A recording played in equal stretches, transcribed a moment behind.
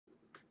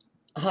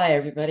Hi,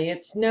 everybody.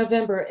 It's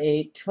November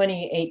 8th,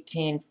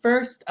 2018.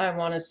 First, I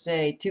want to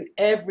say to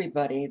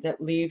everybody that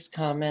leaves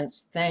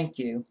comments, thank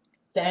you.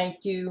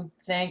 Thank you.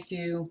 Thank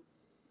you.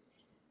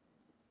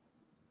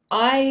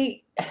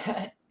 I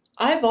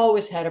I've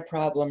always had a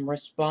problem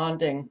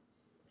responding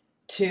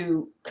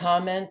to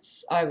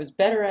comments. I was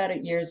better at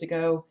it years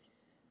ago,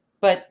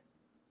 but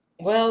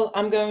well,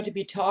 I'm going to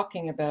be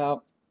talking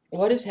about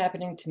what is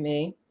happening to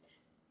me,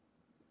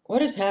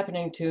 what is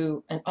happening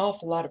to an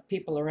awful lot of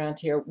people around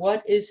here,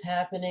 what is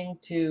happening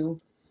to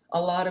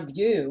a lot of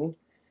you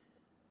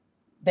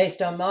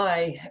based on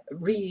my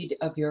read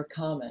of your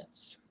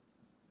comments.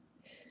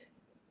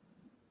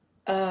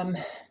 Um,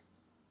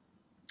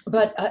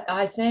 but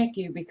I thank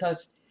you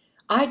because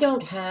I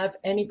don't have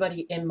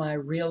anybody in my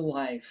real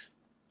life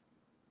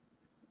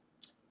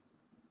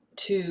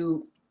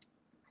to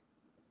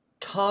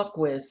talk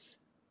with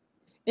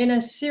in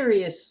a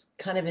serious,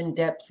 kind of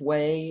in-depth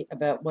way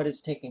about what is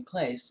taking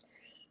place.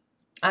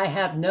 I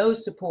have no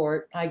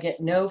support. I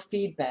get no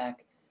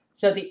feedback.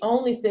 So the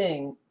only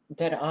thing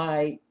that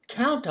I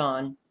count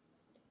on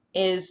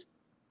is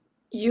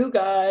you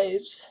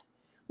guys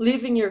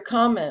leaving your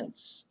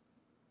comments.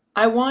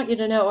 I want you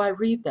to know I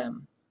read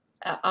them.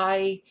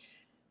 I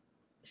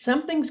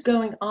Something's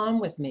going on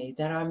with me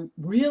that I'm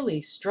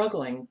really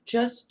struggling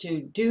just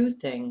to do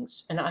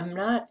things, and I'm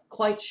not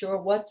quite sure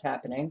what's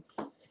happening.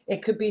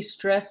 It could be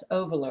stress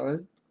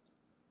overload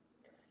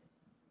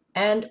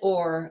and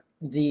or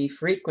the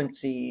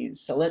frequencies.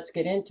 So let's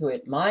get into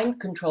it. Mind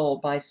control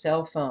by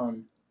cell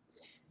phone.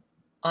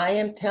 I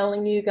am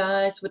telling you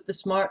guys with the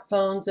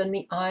smartphones and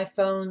the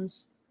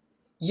iPhones,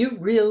 you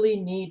really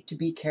need to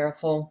be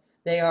careful.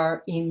 They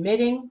are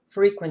emitting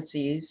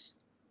frequencies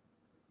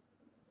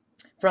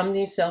from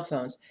these cell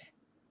phones,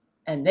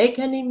 and they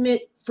can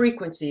emit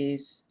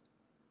frequencies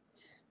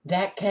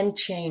that can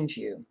change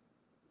you.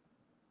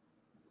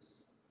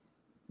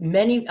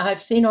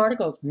 I've seen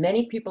articles,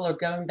 many people are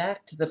going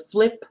back to the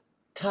flip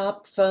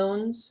top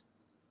phones.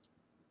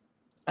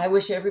 I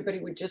wish everybody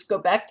would just go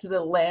back to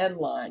the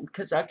landline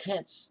because I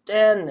can't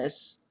stand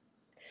this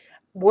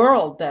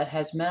world that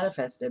has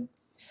manifested.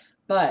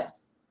 But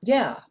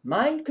yeah,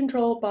 mind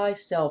control by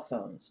cell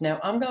phones. Now,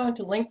 I'm going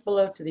to link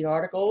below to the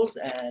articles,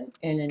 and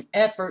in an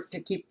effort to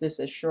keep this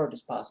as short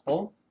as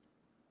possible,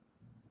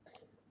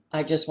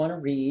 I just want to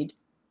read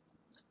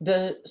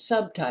the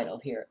subtitle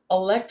here.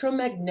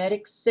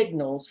 Electromagnetic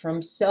signals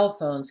from cell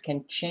phones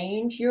can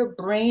change your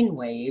brain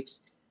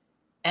waves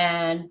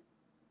and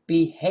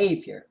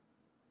behavior.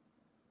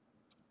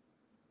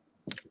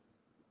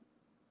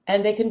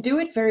 And they can do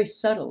it very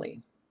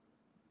subtly,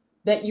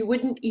 that you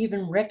wouldn't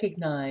even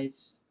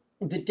recognize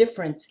the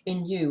difference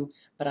in you.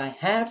 But I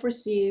have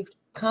received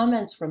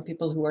comments from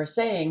people who are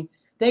saying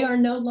they are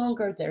no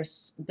longer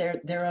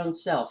their own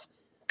self.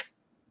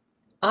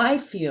 I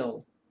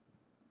feel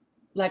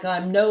like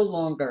I'm no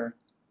longer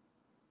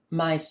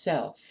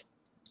myself.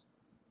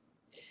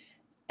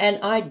 And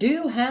I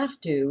do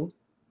have to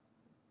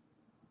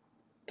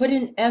put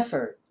in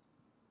effort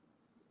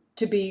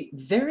to be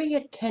very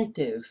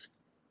attentive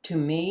to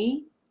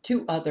me,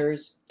 to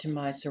others, to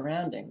my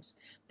surroundings.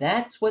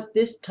 That's what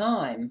this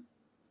time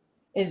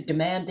is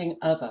demanding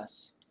of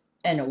us.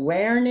 An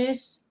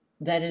awareness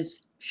that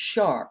is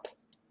sharp.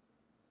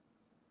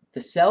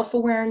 The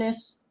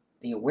self-awareness,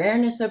 the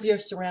awareness of your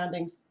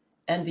surroundings,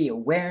 and the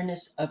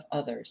awareness of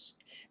others.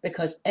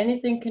 Because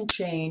anything can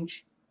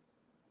change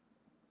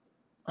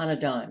on a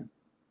dime.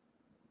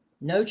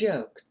 No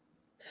joke.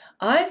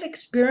 I've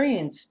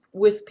experienced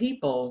with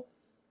people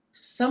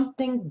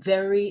something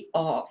very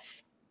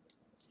off.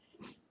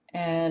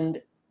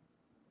 And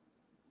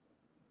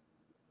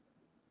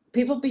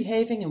people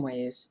behaving in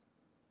ways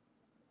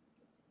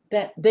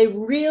that they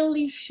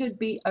really should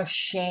be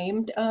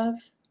ashamed of,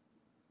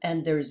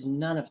 and there's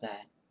none of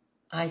that.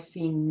 I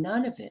see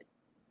none of it.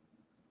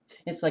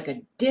 It's like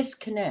a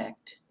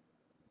disconnect,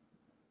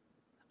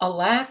 a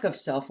lack of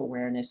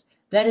self-awareness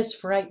that is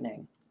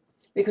frightening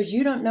because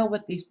you don't know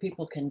what these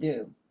people can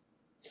do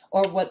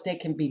or what they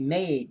can be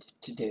made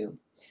to do.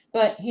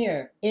 But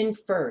here, in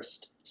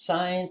FIRST,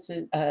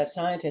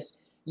 scientists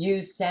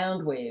use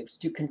sound waves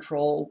to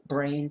control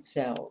brain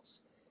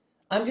cells.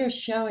 I'm just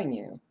showing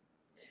you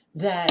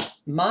that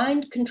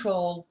mind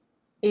control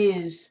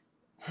is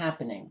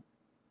happening.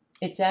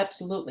 It's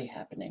absolutely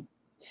happening.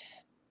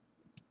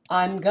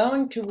 I'm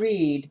going to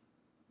read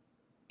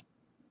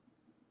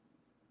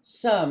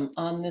some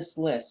on this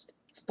list.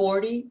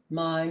 40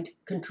 mind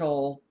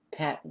control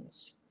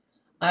patterns.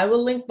 I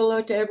will link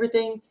below to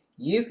everything.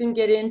 You can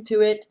get into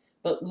it,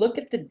 but look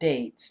at the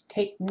dates.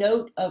 Take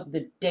note of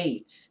the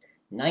dates.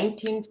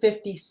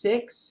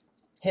 1956,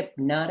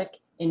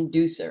 hypnotic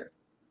inducer.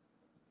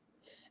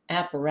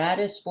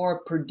 Apparatus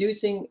for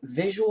producing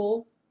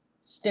visual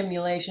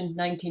stimulation,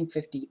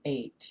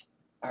 1958.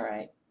 All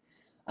right.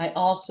 I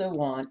also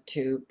want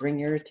to bring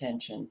your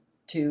attention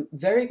to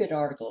very good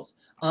articles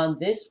on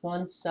this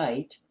one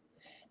site,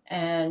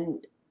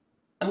 and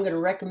I'm going to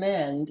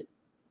recommend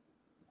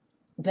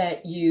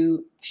that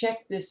you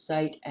check this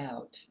site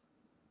out.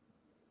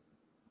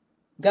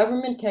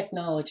 government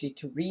technology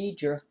to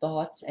read your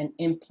thoughts and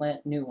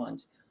implant new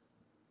ones.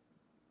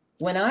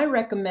 When I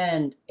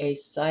recommend a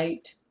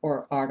site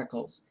or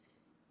articles,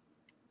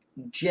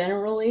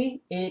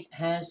 generally it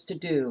has to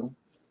do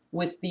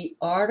with the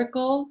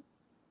article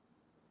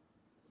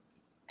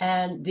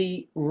and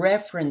the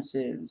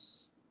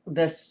references,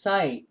 the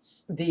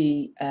sites,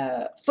 the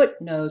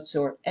footnotes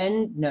or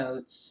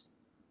endnotes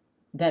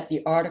that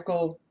the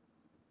article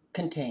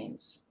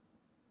contains,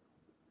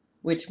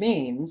 which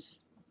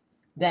means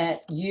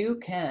that you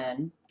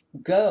can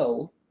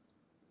go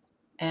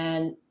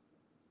and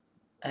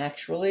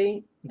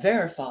actually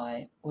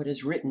verify what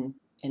is written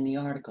in the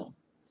article.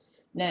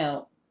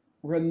 Now,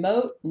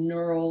 remote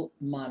neural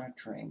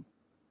monitoring,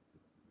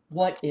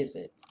 what is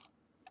it?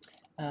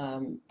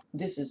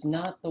 This is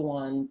not the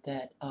one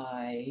that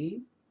I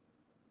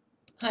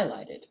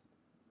highlighted.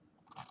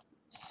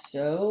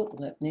 So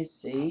let me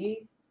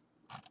see.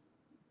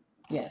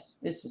 Yes,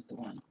 this is the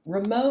one.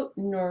 Remote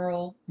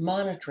neural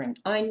monitoring.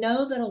 I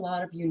know that a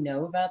lot of you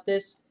know about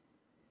this,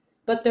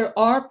 but there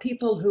are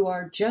people who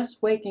are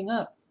just waking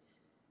up.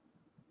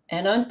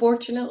 And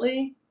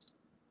unfortunately,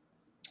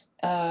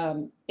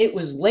 it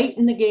was late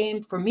in the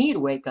game for me to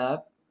wake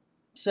up,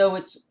 so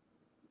it's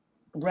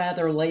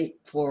rather late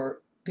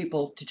for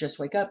people to just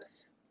wake up.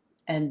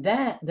 And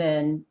that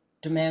then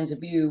demands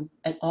of you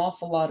an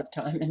awful lot of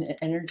time and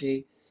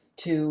energy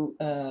to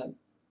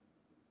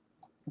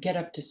get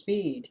up to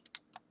speed.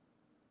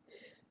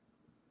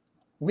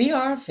 We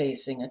are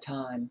facing a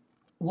time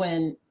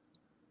when,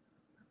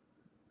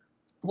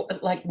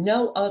 like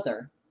no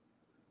other,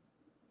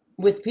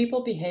 with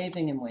people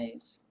behaving in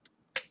ways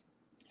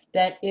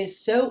that is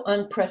so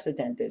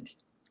unprecedented.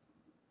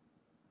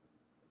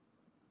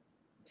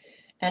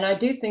 And I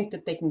do think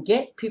that they can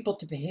get people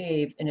to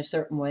behave in a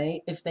certain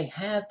way if they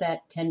have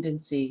that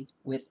tendency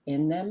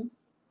within them.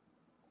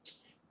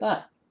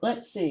 But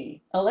let's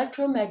see,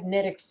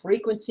 electromagnetic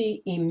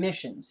frequency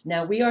emissions.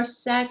 Now we are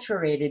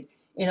saturated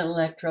in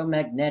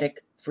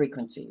electromagnetic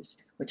frequencies,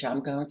 which I'm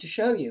going to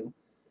show you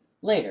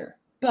later.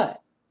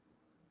 But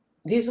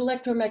these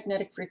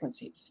electromagnetic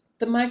frequencies,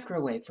 the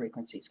microwave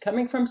frequencies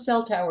coming from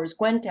cell towers,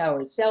 Gwen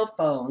towers, cell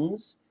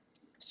phones,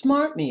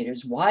 smart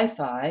meters,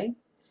 Wi-Fi,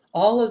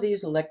 all of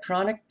these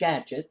electronic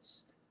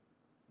gadgets,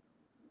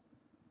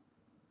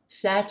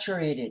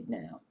 saturated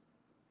now.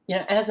 You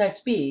know, as I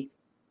speak,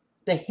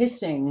 the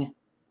hissing,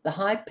 the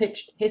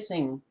high-pitched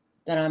hissing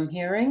that I'm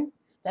hearing,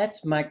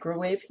 that's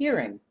microwave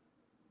hearing.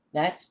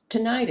 That's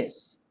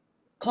tinnitus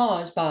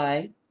caused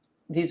by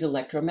these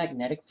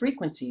electromagnetic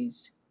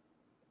frequencies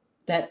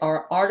that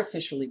are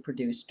artificially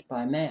produced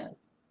by man.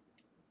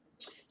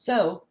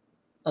 So,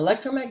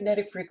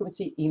 electromagnetic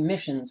frequency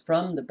emissions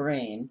from the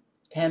brain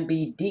can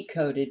be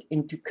decoded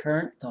into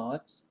current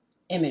thoughts,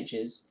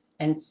 images,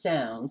 and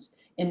sounds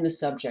in the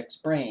subject's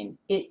brain.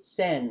 It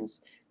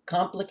sends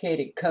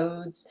complicated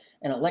codes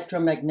and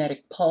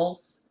electromagnetic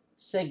pulse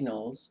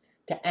signals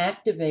to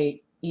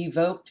activate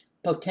evoked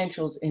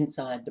potentials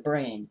inside the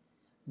brain,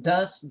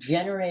 thus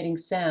generating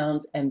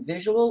sounds and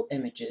visual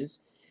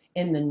images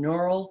in the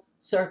neural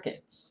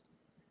circuits.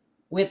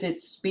 With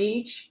its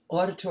speech,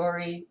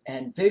 auditory,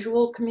 and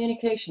visual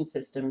communication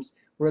systems,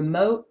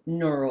 remote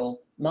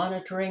neural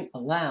monitoring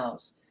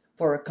allows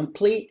for a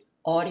complete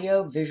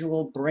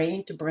audio-visual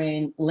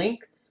brain-to-brain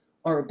link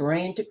or a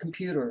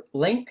brain-to-computer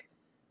link.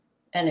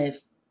 And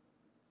if,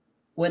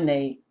 when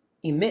they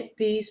emit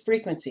these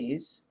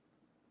frequencies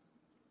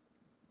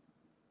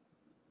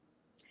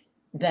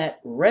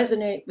that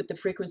resonate with the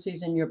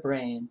frequencies in your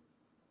brain,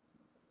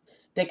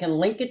 they can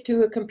link it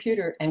to a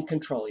computer and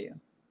control you.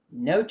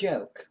 No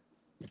joke.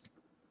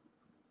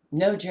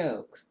 No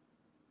joke.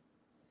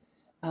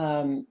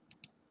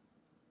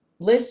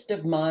 List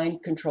of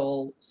mind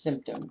control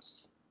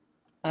symptoms.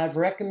 I've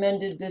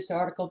recommended this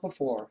article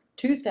before,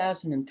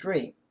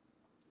 2003.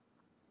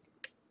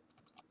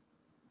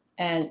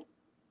 And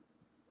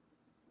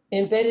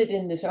embedded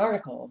in this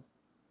article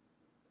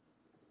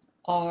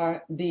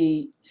are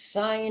the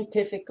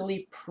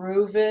scientifically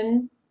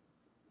proven,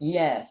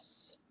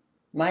 yes,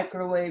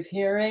 microwave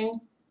hearing,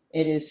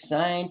 it is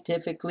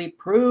scientifically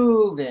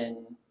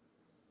proven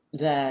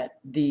that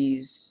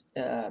these,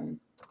 the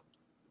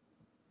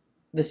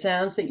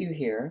sounds that you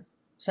hear,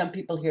 some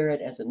people hear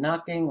it as a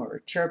knocking or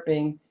a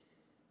chirping,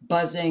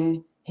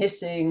 buzzing,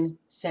 hissing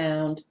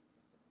sound,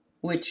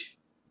 which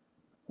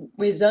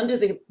is under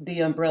the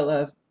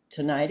umbrella of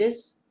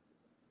tinnitus.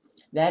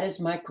 That is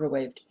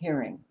microwave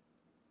hearing.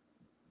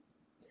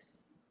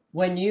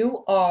 When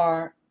you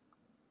are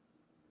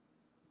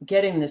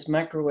getting this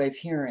microwave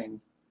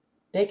hearing,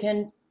 they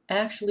can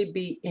actually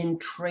be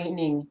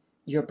entraining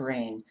your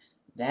brain.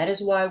 That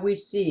is why we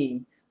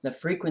see the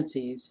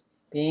frequencies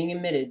being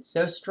emitted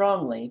so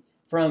strongly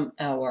from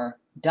our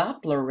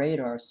Doppler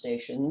radar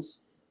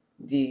stations,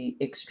 the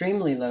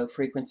extremely low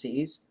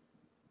frequencies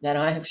that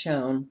I have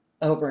shown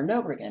over and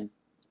over again.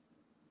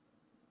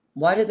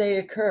 Why do they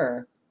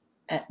occur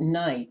at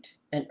night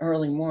and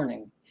early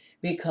morning?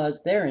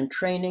 Because they're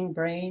entraining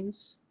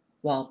brains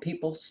while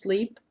people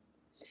sleep,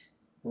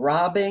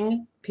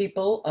 robbing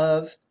people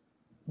of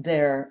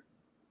their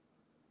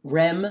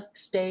REM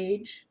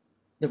stage,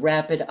 the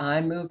rapid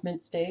eye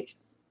movement stage,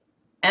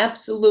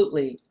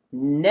 absolutely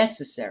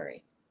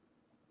necessary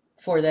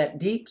for that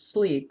deep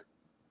sleep.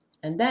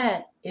 And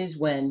that is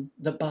when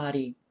the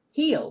body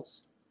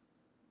heals.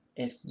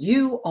 If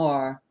you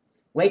are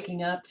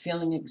waking up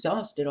feeling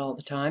exhausted all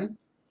the time,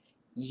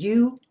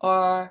 you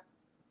are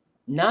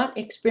not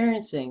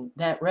experiencing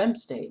that REM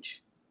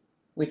stage,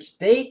 which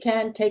they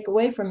can take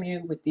away from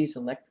you with these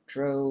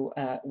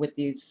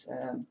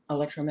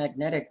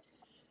electromagnetic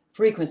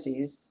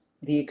frequencies,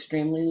 the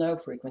extremely low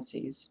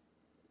frequencies,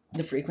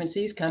 the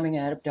frequencies coming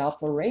out of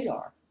Doppler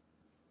radar,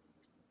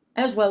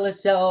 as well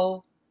as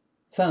cell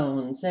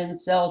phones and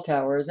cell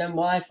towers and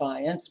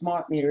Wi-Fi and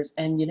smart meters.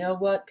 And you know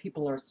what?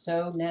 People are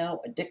so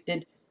now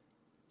addicted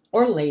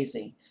or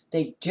lazy.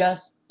 They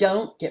just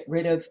don't get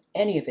rid of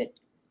any of it.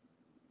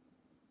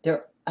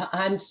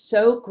 I'm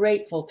so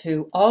grateful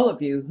to all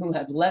of you who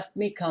have left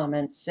me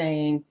comments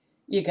saying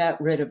you got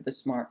rid of the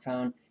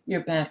smartphone,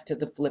 you're back to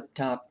the flip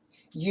top,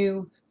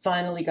 you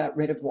finally got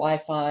rid of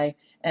Wi-Fi,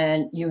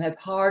 and you have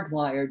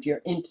hardwired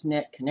your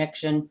internet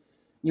connection.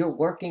 You're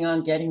working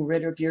on getting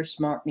rid of your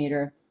smart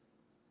meter,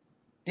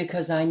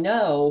 because I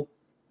know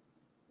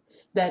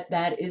that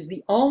that is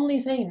the only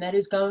thing that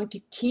is going to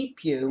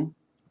keep you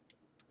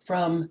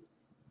from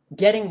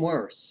getting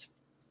worse.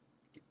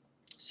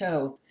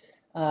 So,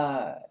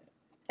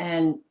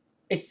 and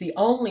it's the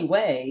only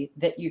way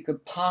that you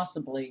could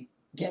possibly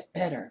get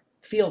better,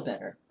 feel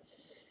better.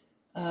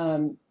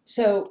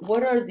 So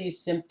what are these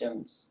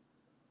symptoms?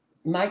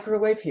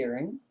 Microwave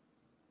hearing,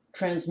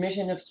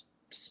 transmission of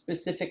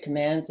specific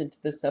commands into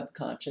the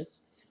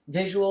subconscious,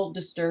 visual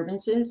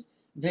disturbances,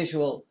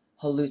 visual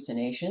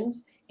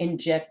hallucinations,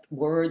 inject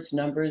words,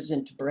 numbers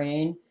into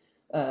brain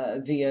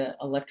via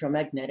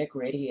electromagnetic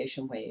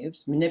radiation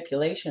waves,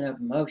 manipulation of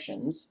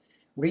emotions,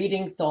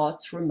 reading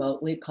thoughts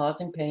remotely,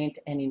 causing pain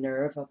to any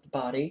nerve of the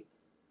body,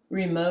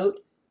 remote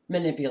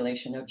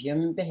manipulation of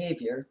human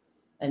behavior,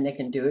 and they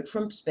can do it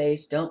from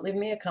space. Don't leave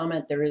me a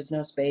comment, there is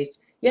no space.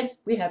 Yes,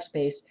 we have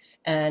space,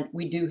 and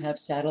we do have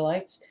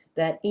satellites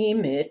that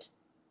emit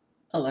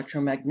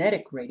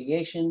electromagnetic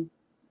radiation,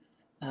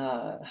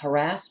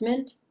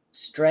 harassment,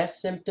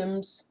 stress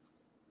symptoms,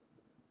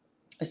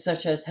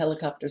 such as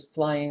helicopters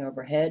flying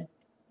overhead,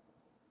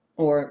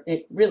 or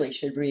it really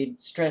should read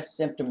stress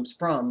symptoms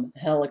from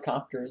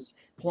helicopters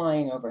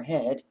flying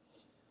overhead,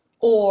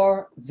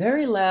 or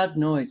very loud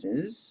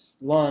noises,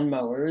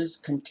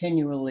 lawnmowers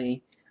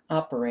continually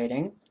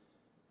operating,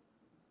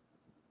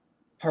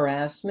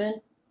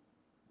 harassment,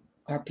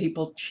 are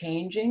people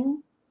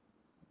changing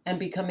and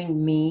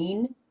becoming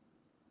mean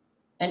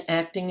and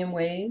acting in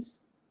ways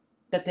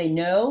that they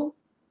know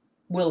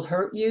will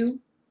hurt you,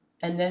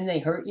 and then they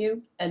hurt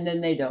you, and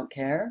then they don't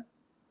care?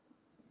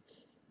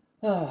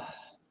 Oh,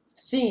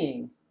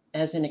 seeing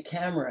as in a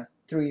camera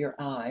through your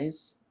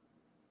eyes,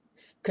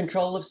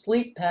 control of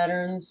sleep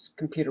patterns,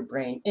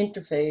 computer-brain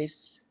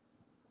interface,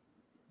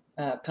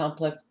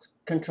 complex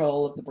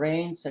control of the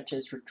brain, such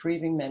as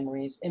retrieving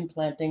memories,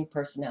 implanting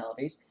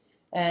personalities.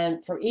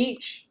 And for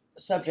each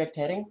subject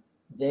heading,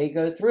 they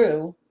go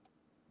through,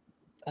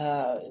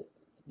 uh,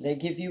 they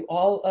give you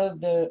all of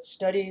the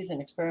studies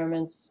and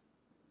experiments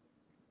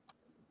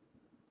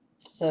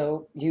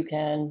so you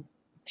can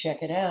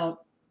check it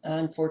out.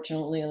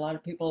 Unfortunately, a lot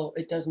of people,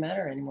 it doesn't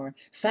matter anymore.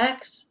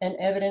 Facts and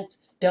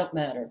evidence don't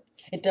matter.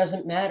 It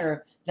doesn't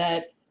matter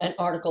that an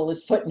article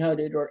is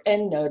footnoted or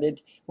endnoted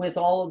with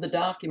all of the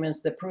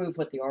documents that prove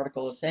what the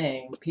article is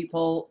saying.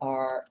 People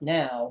are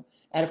now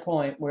at a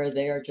point where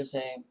they are just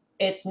saying,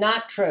 it's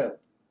not true.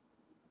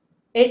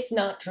 It's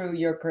not true,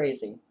 you're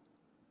crazy.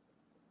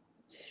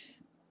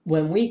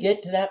 When we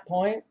get to that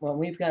point, when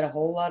we've got a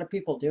whole lot of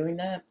people doing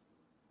that,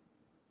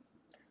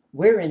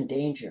 we're in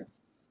danger.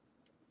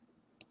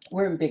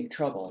 We're in big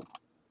trouble.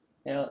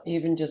 You know,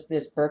 even just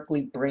this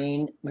Berkeley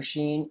brain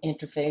machine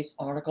interface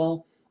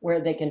article where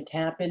they can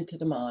tap into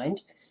the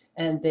mind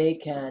and they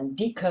can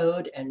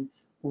decode and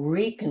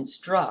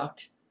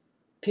reconstruct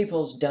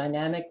people's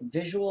dynamic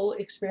visual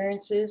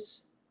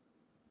experiences.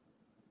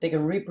 They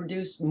can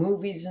reproduce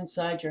movies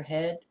inside your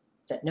head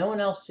that no one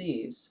else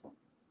sees.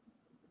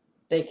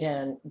 They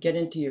can get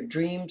into your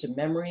dreams and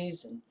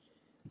memories, and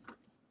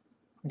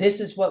this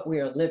is what we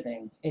are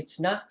living. It's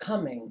not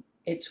coming.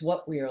 It's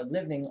what we are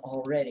living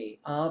already.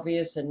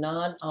 Obvious and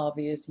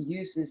non-obvious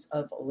uses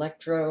of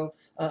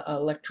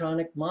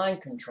electronic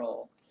mind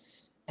control.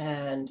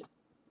 And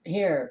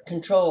here,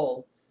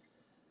 control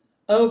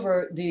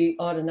over the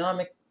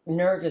autonomic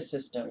nervous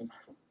system.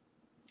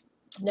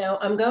 Now,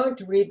 I'm going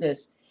to read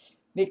this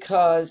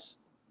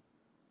because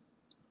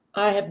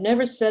I have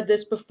never said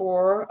this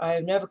before. I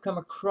have never come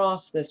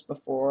across this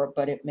before,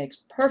 but it makes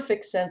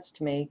perfect sense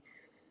to me,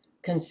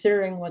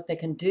 considering what they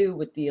can do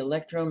with the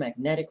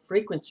electromagnetic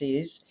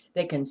frequencies.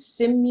 They can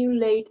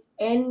simulate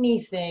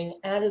anything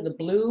out of the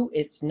blue.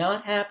 It's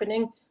not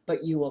happening,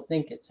 but you will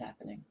think it's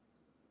happening.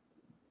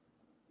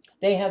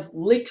 They have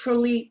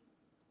literally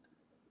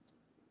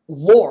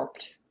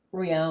warped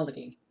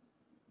reality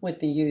with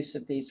the use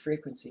of these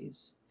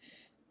frequencies.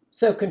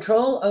 So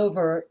control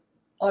over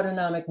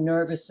autonomic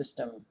nervous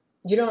system.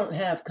 You don't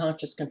have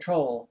conscious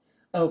control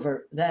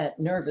over that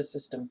nervous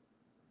system,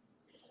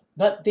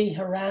 but the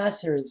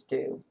harassers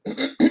do.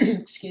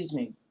 Excuse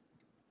me.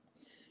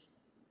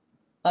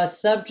 A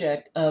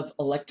subject of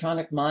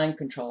electronic mind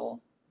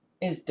control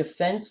is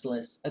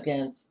defenseless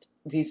against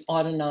these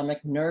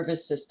autonomic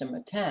nervous system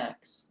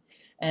attacks.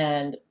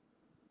 And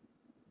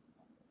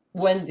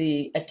when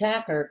the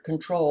attacker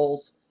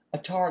controls a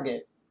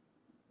target,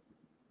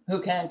 who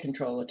can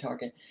control a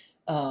target,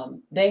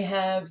 they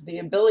have the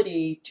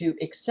ability to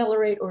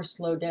accelerate or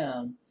slow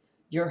down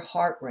your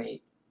heart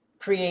rate,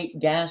 create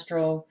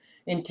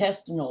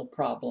gastrointestinal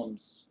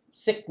problems,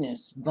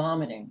 sickness,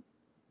 vomiting,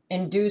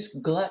 induce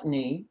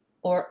gluttony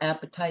or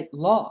appetite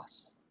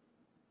loss.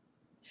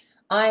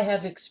 I've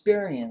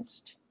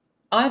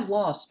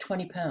lost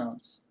 20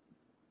 pounds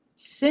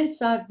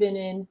since I've been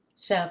in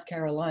South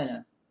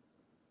Carolina,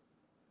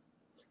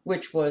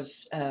 which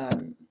was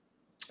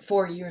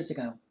 4 years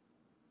ago.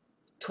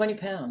 20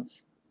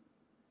 pounds.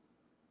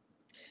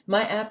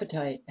 My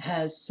appetite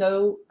has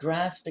so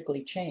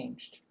drastically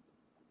changed.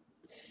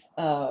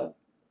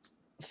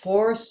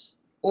 Force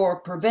or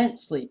prevent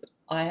sleep.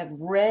 I have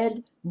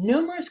read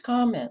numerous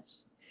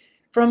comments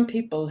from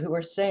people who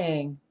are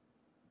saying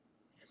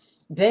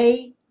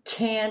they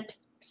can't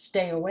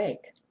stay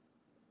awake.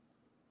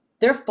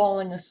 They're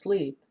falling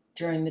asleep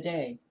during the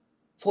day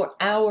for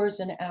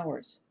hours and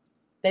hours.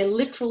 They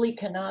literally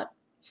cannot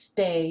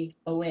stay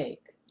awake.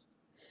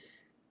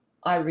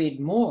 I read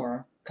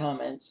more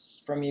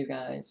comments from you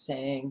guys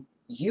saying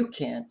you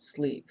can't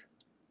sleep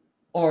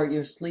or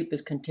your sleep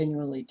is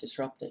continually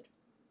disrupted.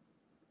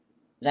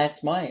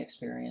 That's my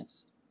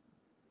experience.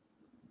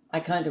 I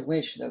kind of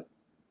wish that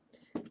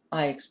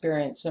I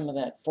experienced some of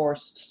that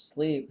forced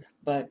sleep,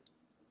 but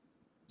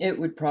it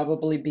would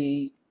probably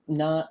be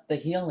not the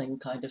healing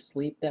kind of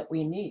sleep that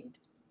we need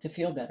to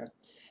feel better.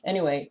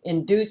 Anyway,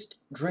 induced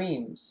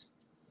dreams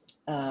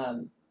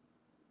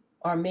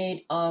are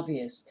made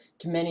obvious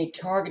to many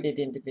targeted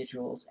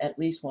individuals at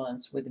least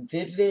once with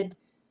vivid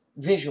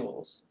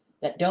visuals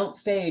that don't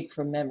fade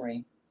from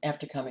memory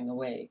after coming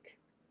awake.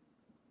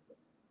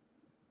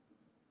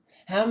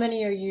 How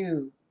many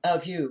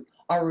of you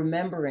are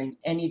remembering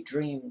any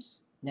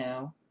dreams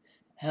now?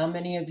 How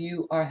many of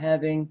you are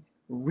having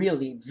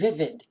really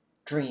vivid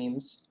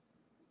dreams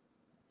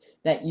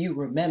that you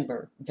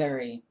remember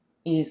very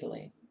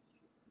easily?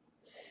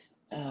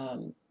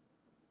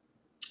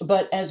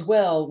 But as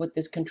well, with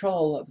this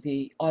control of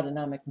the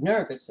autonomic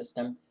nervous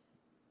system,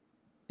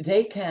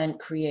 they can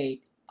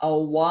create a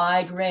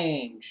wide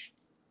range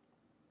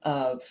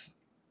of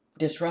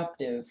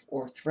disruptive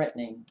or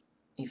threatening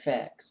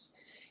effects,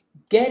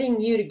 getting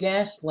you to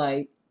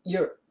gaslight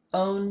your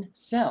own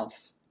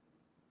self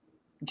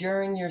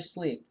during your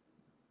sleep.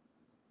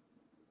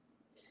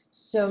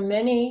 So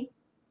many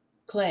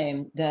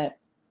claim that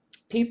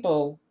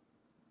people,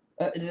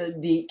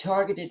 the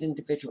targeted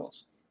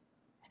individuals,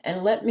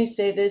 and let me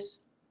say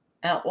this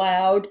out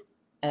loud,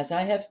 as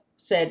I have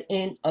said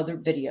in other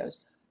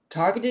videos,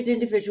 targeted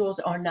individuals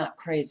are not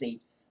crazy.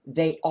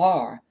 They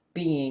are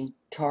being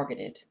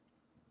targeted.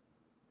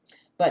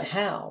 But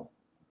how?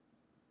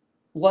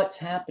 What's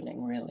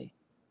happening really?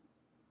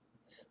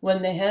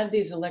 When they have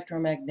these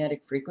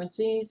electromagnetic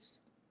frequencies,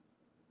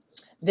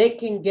 they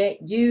can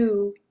get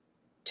you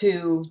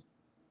to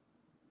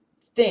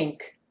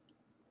think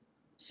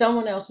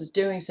someone else is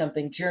doing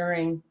something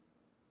during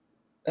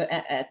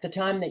at the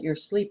time that you're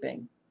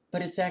sleeping,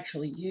 but it's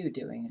actually you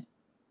doing it.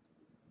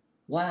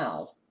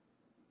 Wow.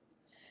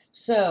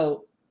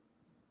 So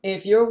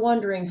if you're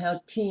wondering how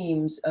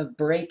teams of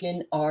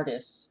break-in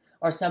artists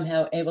are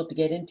somehow able to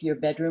get into your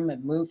bedroom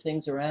and move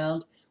things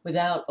around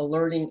without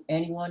alerting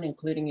anyone,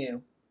 including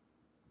you,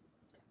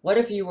 what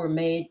if you were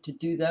made to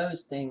do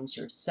those things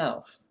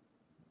yourself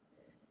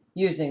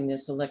using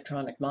this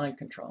electronic mind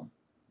control?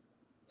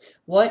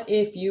 What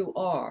if you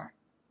are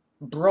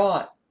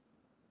brought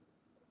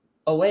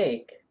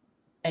awake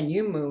and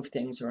you move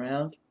things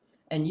around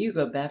and you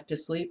go back to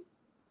sleep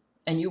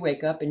and you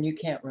wake up and you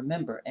can't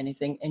remember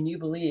anything and you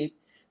believe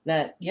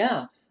that,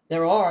 yeah,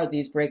 there are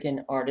these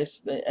break-in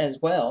artists as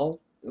well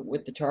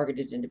with the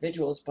targeted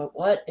individuals, but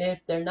what if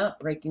they're not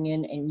breaking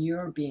in and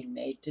you're being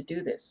made to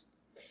do this?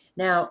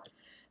 Now,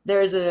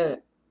 there's a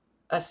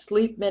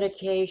sleep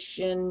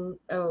medication,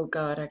 oh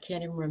God, I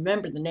can't even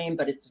remember the name,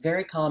 but it's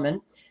very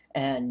common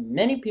and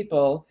many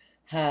people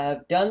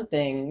have done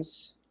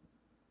things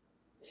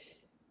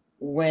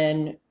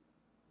when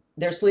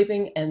they're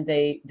sleeping and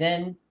they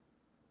then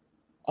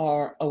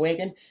are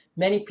awakened.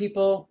 Many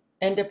people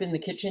end up in the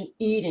kitchen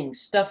eating,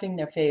 stuffing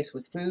their face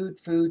with food,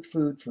 food,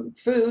 food, food,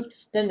 food.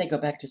 Then they go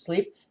back to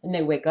sleep and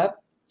they wake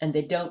up and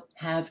they don't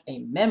have a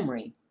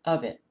memory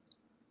of it.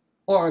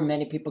 Or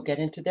many people get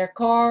into their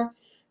car.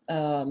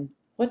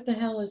 What the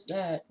hell is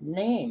that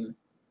name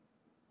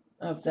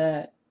of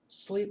that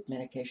sleep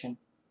medication?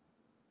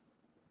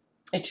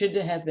 It should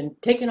have been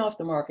taken off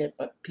the market,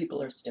 but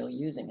people are still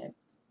using it.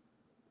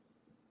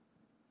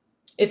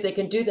 If they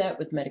can do that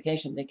with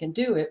medication, they can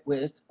do it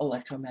with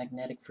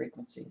electromagnetic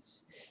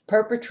frequencies.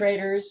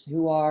 Perpetrators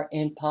who are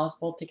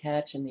impossible to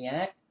catch in the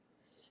act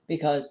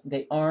because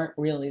they aren't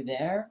really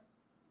there.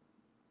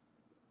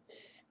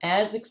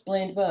 As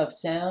explained above,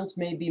 sounds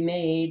may be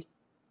made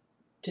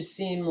to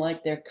seem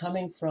like they're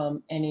coming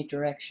from any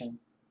direction.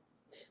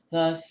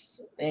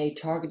 Thus, a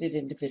targeted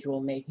individual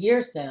may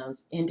hear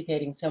sounds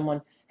indicating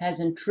someone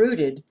has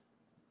intruded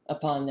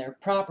upon their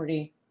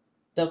property.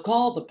 They'll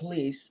call the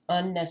police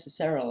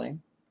unnecessarily,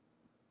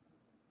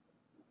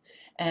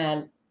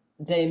 and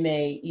they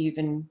may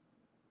even,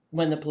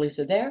 when the police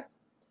are there,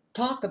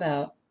 talk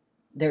about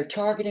their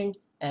targeting,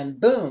 and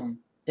boom,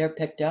 they're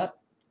picked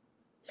up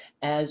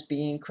as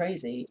being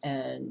crazy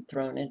and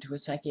thrown into a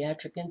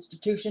psychiatric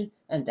institution,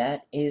 and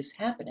that is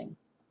happening.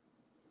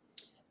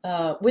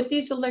 With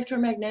these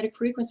electromagnetic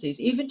frequencies,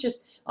 even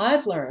just,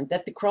 I've learned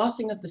that the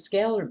crossing of the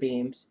scalar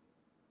beams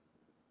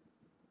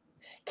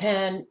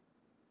can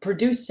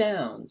produce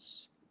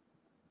sounds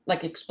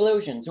like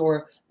explosions,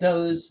 or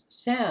those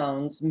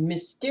sounds,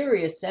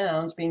 mysterious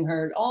sounds being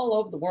heard all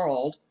over the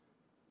world.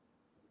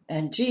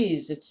 And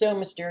geez, it's so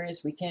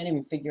mysterious we can't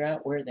even figure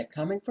out where they're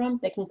coming from.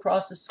 They can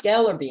cross a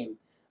scalar beam,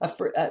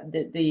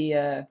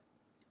 the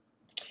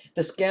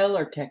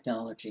scalar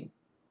technology.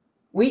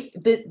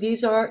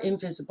 These are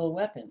invisible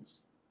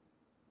weapons.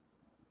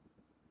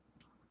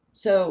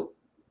 So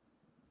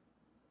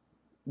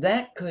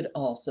that could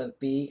also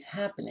be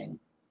happening.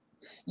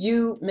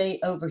 You may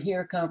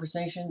overhear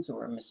conversations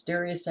or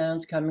mysterious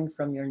sounds coming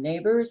from your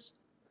neighbors,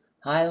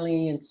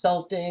 highly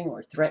insulting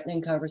or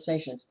threatening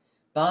conversations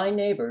by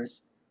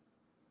neighbors,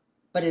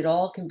 but it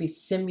all can be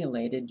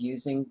simulated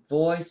using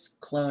voice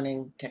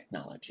cloning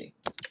technology.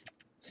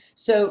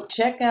 So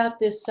check out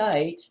this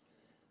site.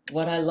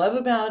 What I love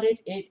about it,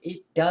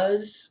 it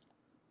does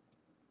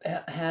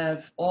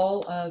have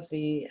all of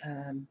the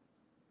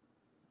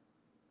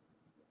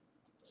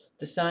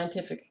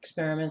scientific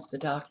experiments, the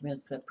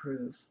documents that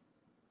prove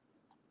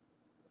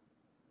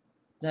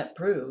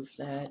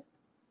that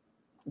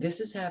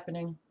this is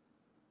happening.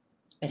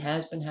 It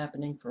has been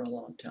happening for a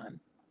long time.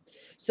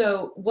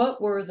 So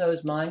what were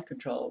those mind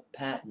control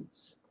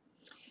patents?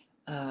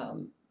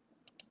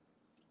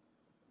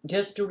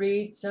 Just to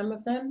read some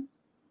of them: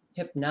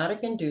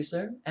 hypnotic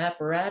inducer,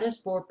 apparatus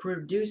for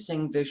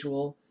producing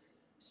visual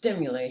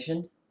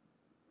stimulation,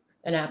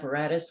 an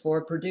apparatus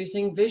for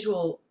producing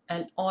visual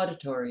and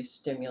auditory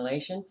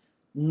stimulation,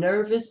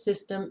 nervous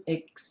system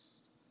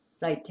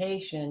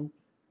excitation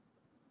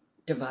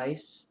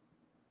device.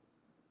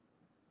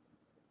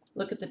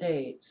 Look at the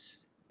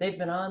dates. They've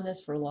been on this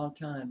for a long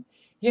time.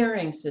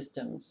 Hearing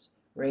systems,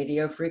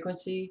 radio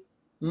frequency,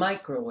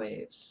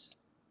 microwaves.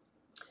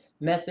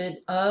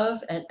 Method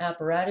of an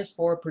apparatus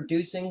for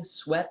producing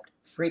swept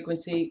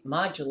frequency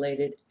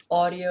modulated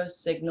audio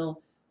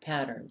signal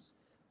patterns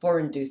for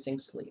inducing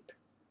sleep.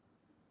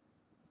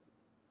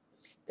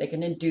 They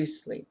can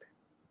induce sleep.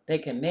 They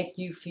can make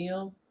you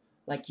feel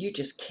like you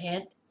just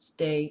can't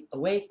stay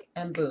awake,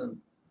 and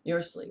boom, you're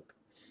asleep.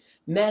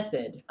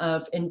 Method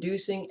of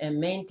inducing and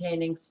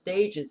maintaining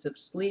stages of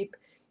sleep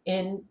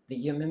in the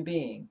human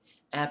being.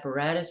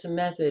 Apparatus and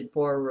method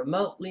for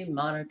remotely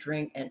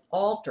monitoring and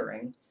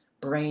altering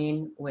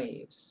brain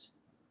waves.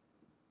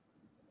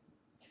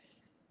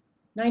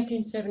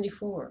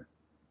 1974.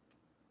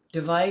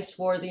 Device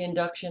for the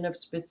induction of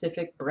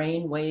specific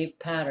brain wave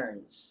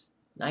patterns.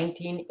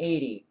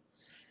 1980.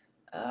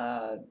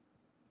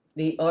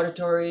 The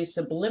auditory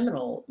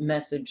subliminal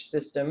message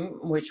system,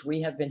 which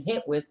we have been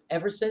hit with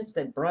ever since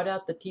they brought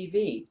out the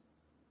TV.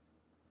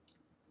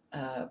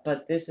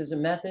 But this is a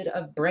method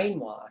of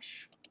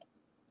brainwash,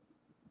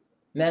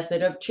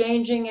 method of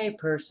changing a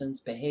person's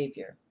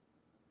behavior,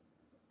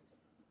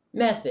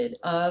 method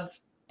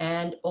of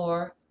and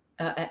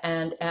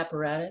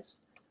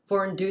apparatus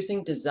for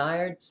inducing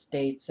desired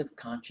states of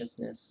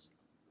consciousness,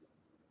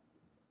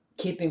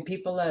 keeping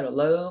people at a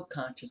low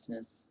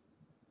consciousness.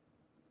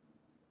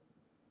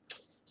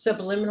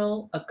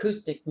 Subliminal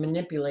acoustic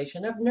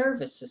manipulation of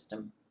nervous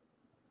system,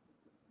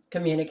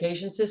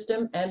 communication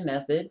system and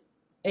method,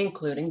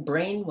 including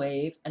brain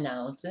wave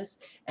analysis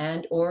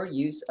and or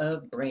use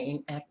of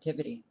brain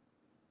activity.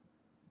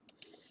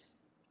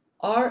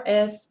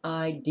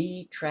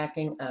 RFID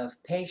tracking of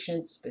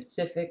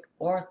patient-specific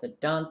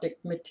orthodontic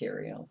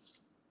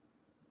materials.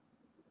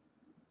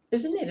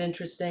 Isn't it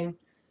interesting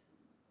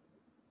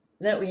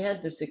that we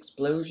had this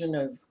explosion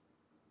of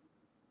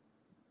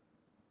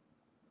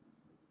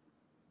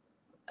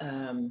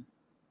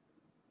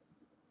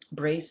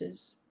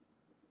braces?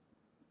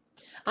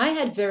 I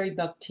had very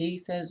buck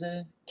teeth as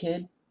a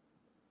kid,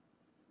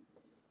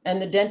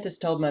 and the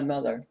dentist told my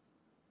mother,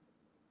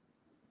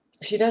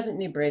 she doesn't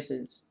need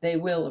braces. They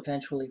will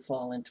eventually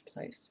fall into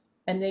place.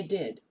 And they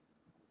did.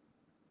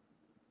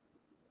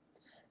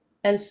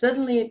 And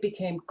suddenly it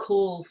became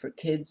cool for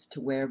kids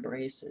to wear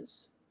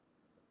braces.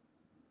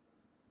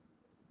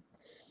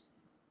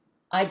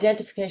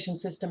 Identification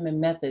system and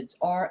methods,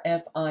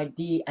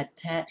 RFID,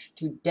 attached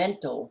to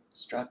dental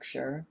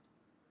structure.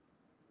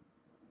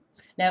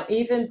 Now,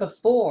 even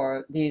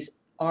before these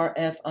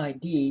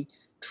RFID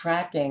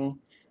tracking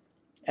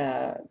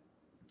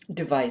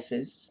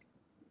devices,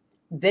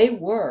 they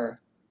were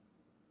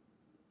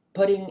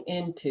putting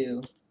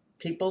into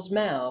people's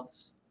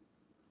mouths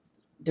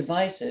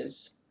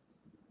devices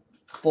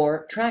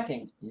for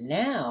tracking.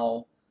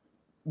 Now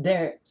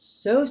they're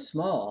so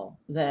small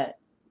that,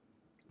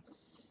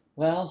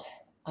 well,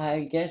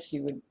 I guess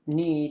you would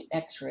need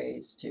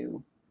x-rays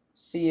to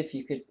see if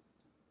you could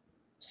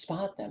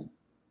spot them.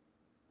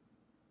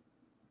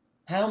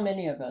 How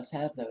many of us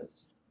have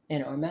those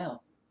in our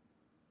mouth?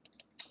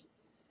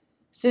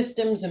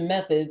 Systems and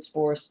methods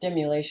for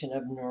stimulation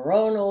of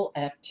neuronal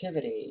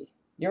activity.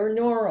 Your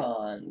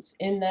neurons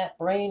in that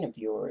brain of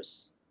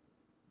yours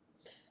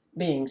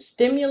being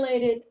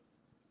stimulated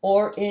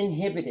or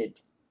inhibited.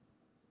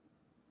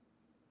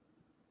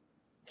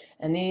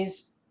 And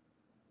these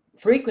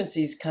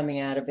frequencies coming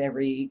out of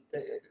every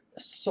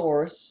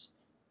source,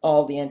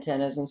 all the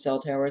antennas and cell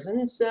towers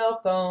and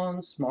cell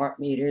phones, smart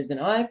meters and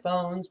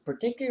iPhones,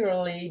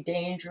 particularly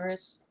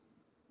dangerous.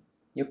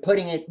 You're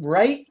putting it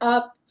right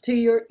up to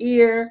your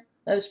ear.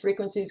 Those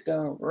frequencies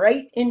going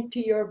right into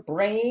your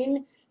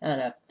brain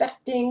and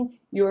affecting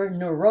your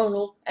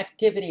neuronal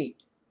activity.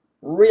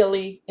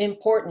 Really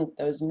important,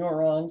 those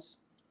neurons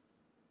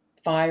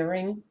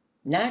firing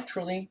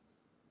naturally.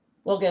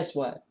 Well, guess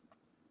what?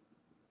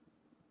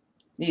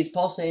 These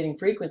pulsating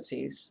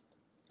frequencies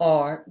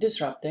are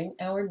disrupting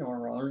our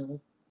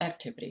neuronal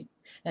activity,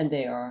 and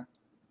they are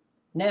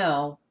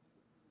now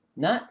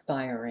not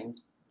firing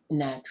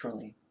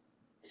naturally.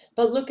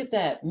 But look at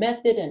that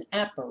method and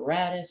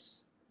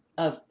apparatus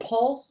of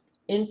pulsed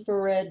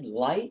infrared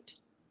light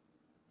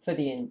for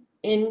the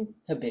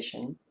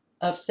inhibition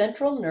of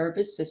central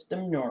nervous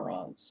system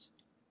neurons.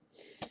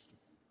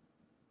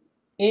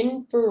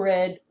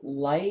 Infrared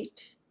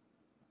light,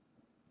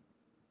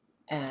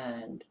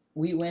 and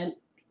we went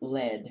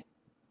lead.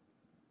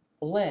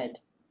 Lead.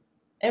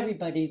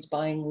 Everybody's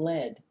buying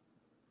lead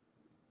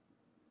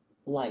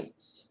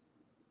lights.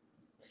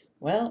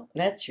 Well,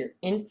 that's your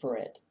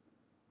infrared.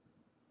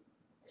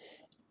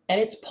 And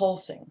it's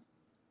pulsing,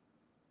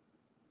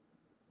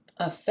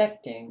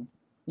 affecting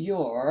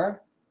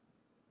your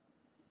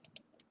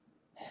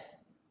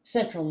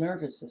central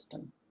nervous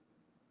system,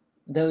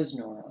 those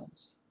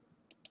neurons.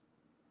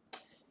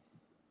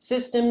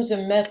 Systems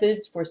and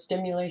methods for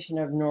stimulation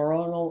of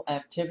neuronal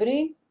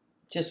activity.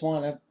 Just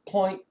want to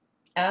point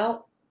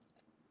out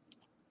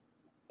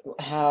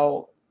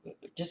how,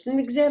 just an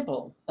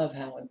example of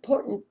how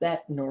important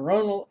that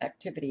neuronal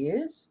activity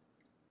is.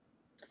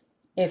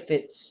 If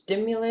it's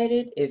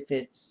stimulated, if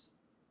it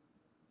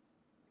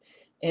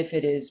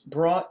is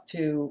brought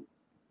to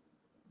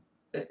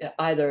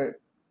either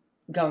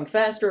going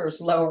faster or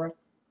slower,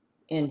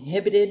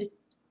 inhibited,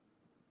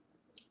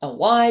 a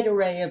wide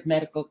array of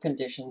medical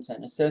conditions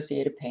and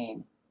associated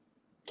pain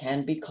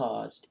can be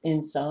caused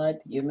inside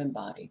the human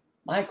body.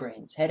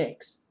 Migraines,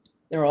 headaches,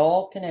 they're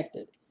all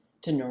connected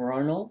to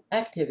neuronal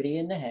activity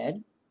in the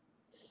head.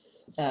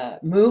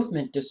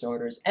 Movement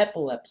disorders,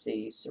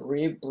 epilepsy,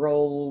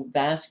 cerebral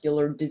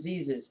vascular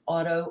diseases,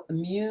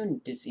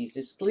 autoimmune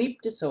diseases, sleep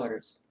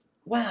disorders.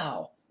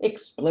 Wow,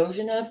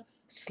 explosion of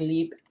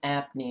sleep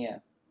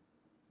apnea.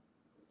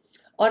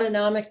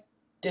 Autonomic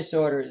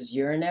disorders,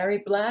 urinary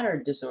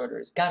bladder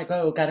disorders. Gotta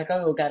go, gotta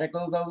go, gotta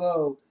go, go,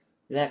 go.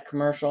 That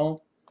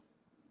commercial.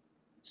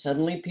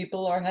 Suddenly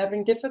people are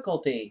having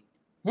difficulty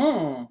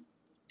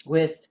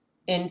with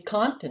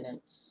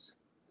incontinence,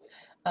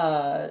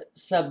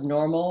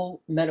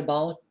 subnormal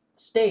metabolic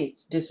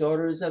states,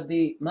 disorders of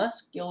the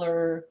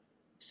muscular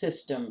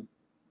system,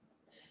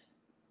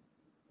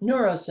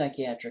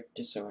 neuropsychiatric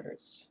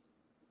disorders,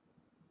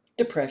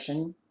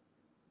 depression,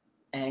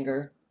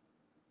 anger,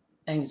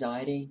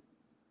 anxiety,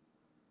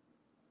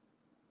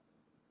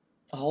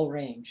 a whole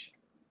range.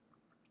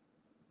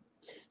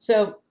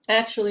 So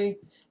actually,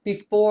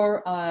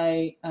 before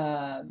I,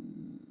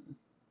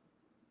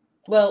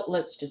 well,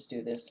 let's just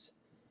do this.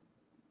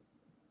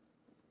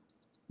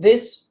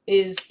 This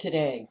is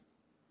today.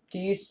 Do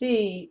you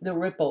see the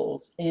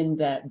ripples in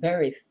that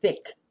very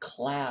thick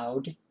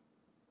cloud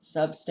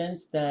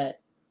substance that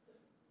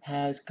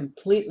has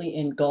completely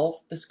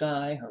engulfed the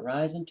sky,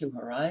 horizon to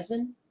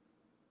horizon?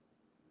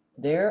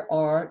 There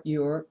are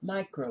your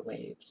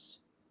microwaves.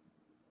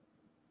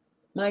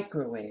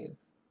 Microwave.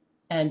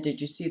 And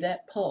did you see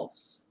that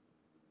pulse?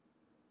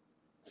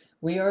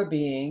 We are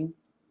being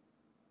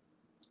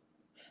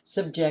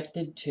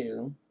subjected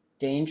to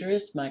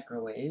dangerous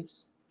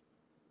microwaves.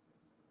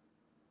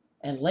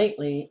 And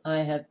lately, I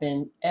have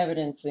been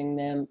evidencing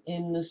them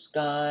in the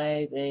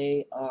sky.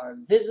 They are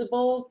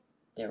visible.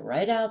 They're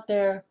right out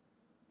there.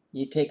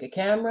 You take a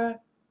camera,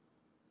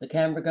 the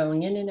camera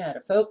going in and out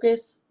of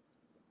focus,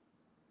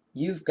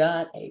 you've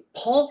got a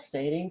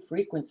pulsating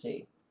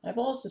frequency. I've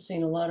also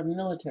seen a lot of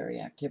military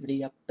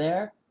activity up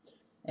there.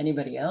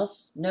 Anybody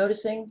else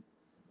noticing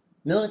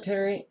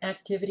military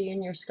activity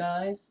in your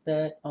skies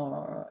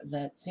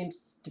that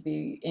seems to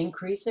be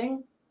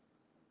increasing?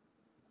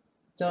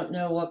 Don't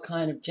know what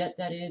kind of jet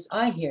that is.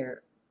 I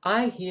hear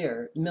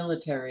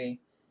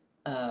military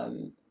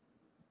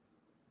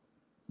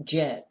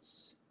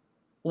jets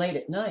late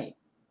at night.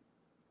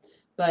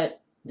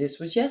 But this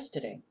was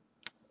yesterday.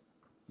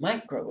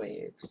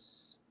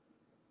 Microwaves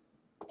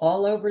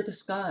all over the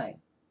sky,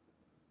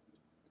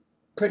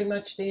 pretty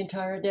much the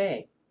entire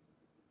day.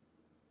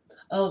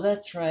 Oh,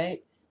 that's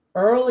right.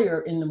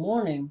 Earlier in the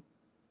morning,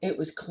 it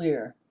was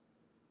clear.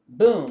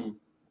 Boom.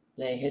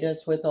 They hit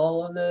us with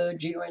all of the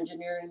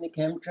geoengineering, the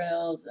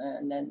chemtrails,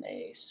 and then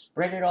they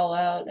spread it all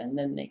out, and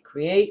then they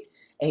create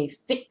a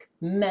thick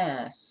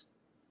mass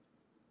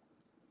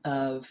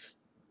of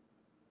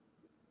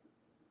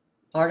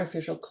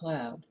artificial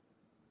cloud.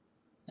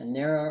 And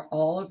there are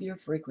all of your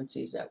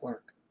frequencies at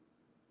work.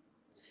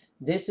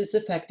 This is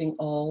affecting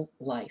all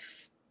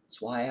life.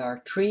 That's why our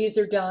trees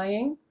are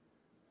dying.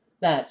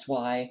 That's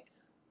why,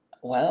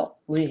 well,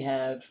 we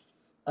have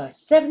a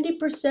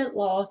 70%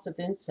 loss of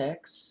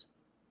insects.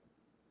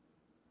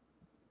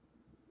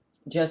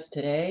 Just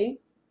today,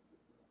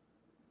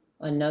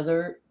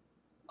 another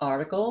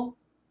article,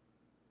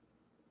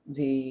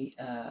 the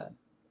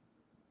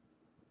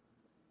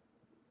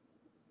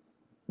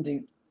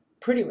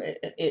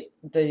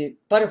the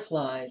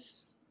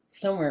butterflies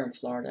somewhere in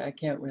Florida, I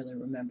can't really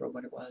remember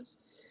what it was,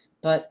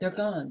 but they're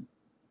gone.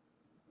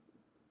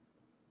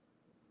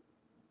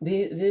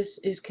 This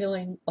is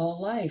killing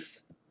all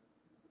life.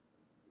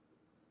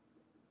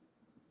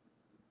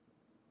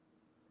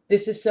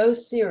 This is so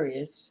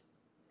serious.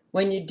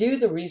 When you do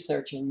the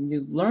research and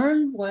you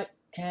learn what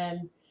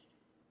can,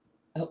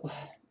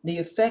 the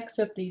effects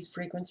of these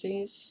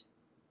frequencies,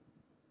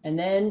 and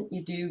then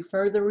you do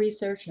further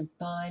research and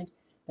find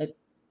that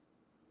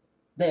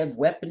they have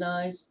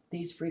weaponized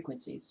these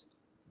frequencies,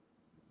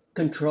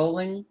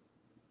 controlling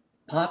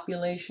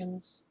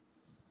populations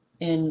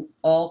in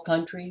all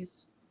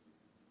countries.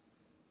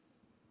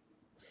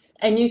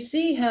 And you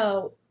see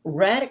how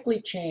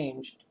radically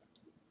changed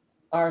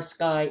our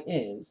sky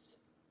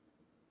is,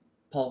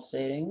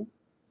 pulsating.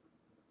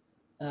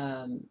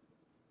 Um,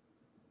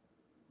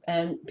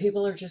 and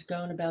people are just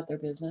going about their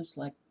business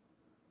like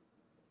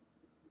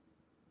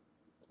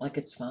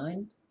it's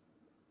fine.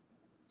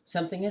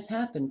 Something has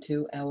happened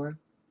to our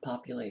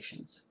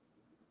populations.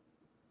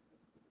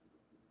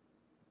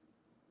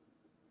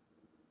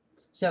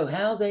 So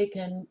how they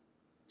can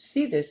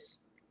see this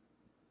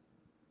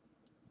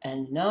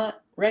and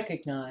not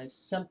recognize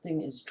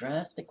something is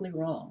drastically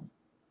wrong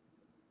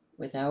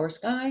with our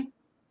sky,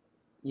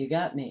 you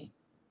got me.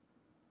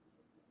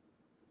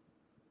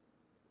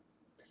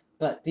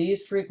 But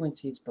these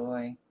frequencies,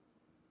 boy,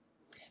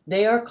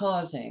 they are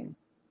causing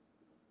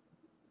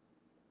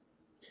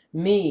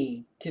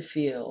me to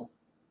feel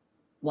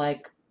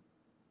like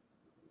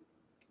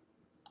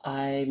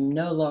I'm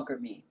no longer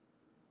me.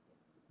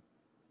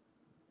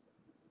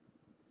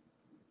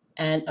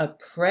 And a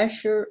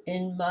pressure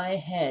in my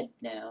head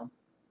now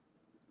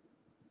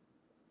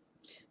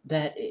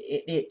that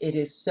it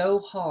is so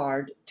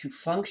hard to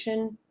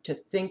function, to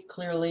think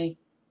clearly,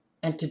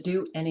 and to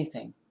do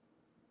anything.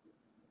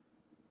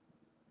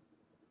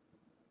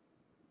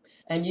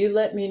 And you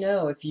let me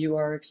know if you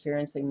are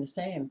experiencing the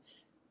same.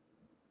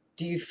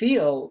 Do you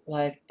feel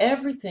like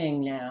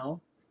everything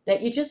now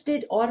that you just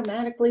did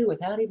automatically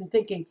without even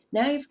thinking,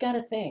 now you've got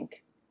to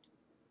think?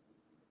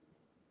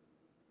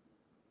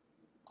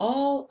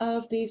 All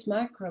of these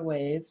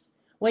microwaves,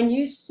 when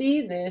you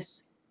see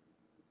this,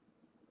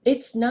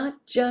 it's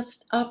not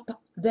just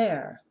up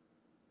there.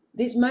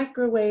 These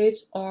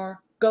microwaves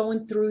are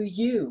going through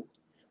you.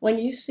 When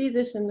you see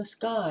this in the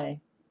sky,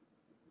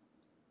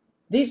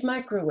 these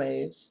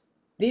microwaves,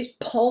 these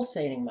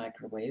pulsating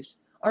microwaves,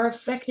 are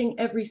affecting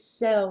every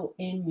cell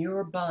in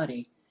your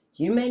body.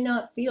 You may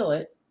not feel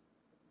it,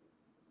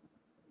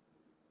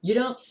 you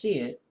don't see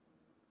it,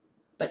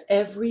 but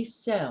every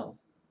cell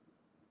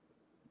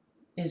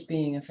is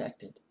being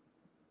affected,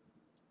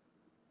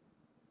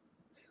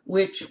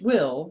 which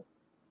will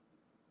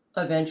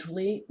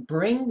eventually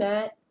bring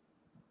that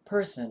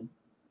person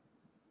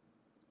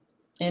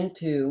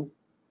into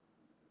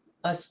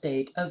a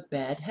state of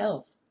bad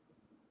health.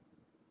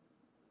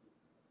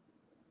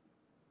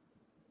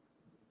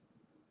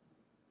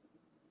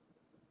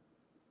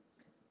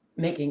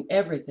 Making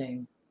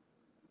everything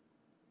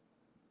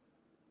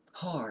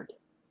hard.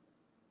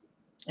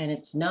 And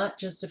it's not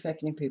just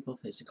affecting people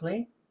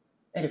physically,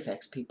 it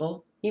affects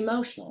people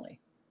emotionally.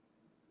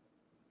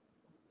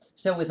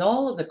 So with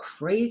all of the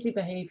crazy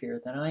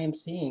behavior that I am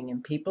seeing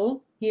in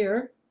people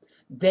here,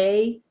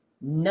 they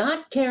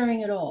not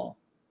caring at all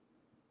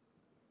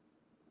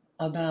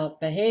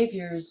about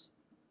behaviors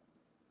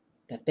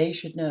that they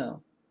should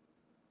know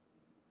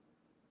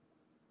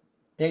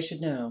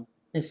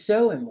is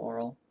so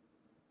immoral,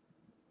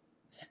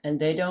 and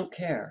they don't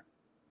care.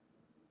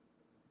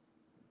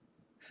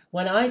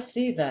 When I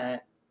see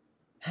that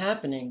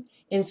happening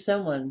in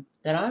someone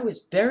that I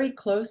was very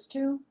close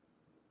to,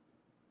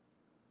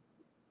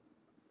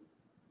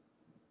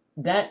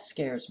 that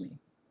scares me.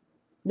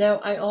 Now,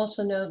 I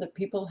also know that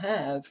people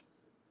have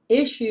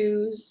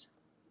issues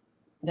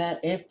that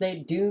if they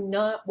do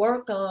not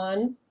work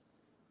on,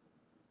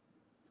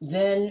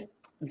 then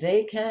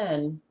they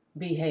can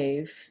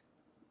behave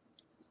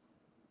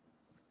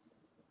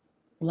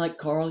Like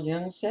Carl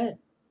Jung said,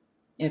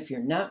 if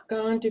you're not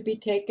going to be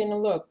taking a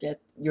look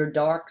at your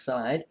dark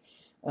side,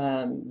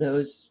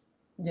 those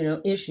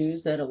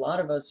issues that a lot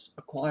of us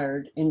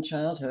acquired in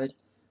childhood,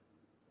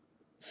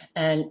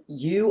 and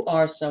you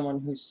are someone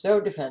who's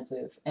so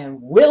defensive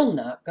and will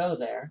not go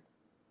there,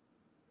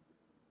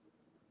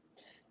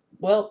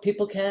 well,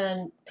 people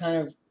can kind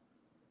of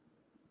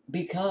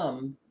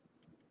become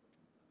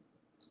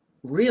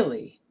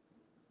really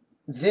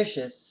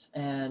vicious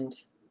and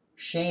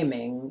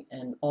shaming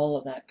and all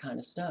of that kind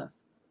of stuff.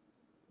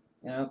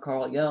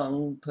 Carl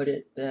Jung put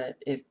it that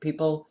if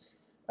people,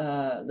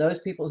 those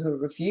people who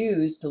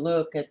refuse to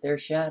look at their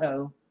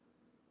shadow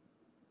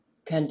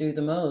can do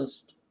the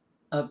most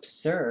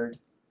absurd,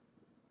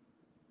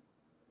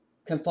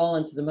 can fall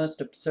into the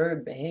most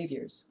absurd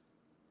behaviors.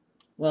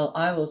 Well,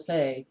 I will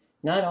say,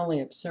 not only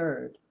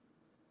absurd,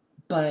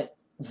 but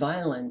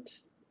violent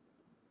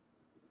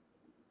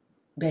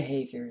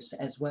behaviors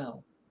as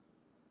well.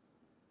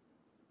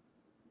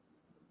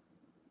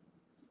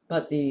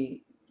 But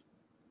the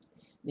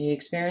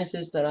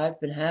experiences that I've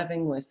been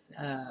having with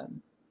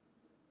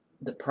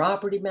the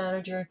property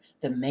manager,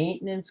 the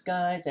maintenance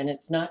guys, and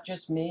it's not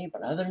just me,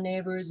 but other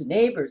neighbors,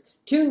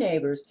 two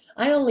neighbors.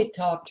 I only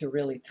talk to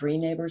really three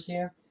neighbors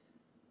here.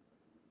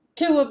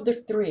 Two of the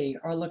three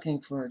are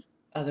looking for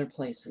other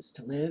places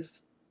to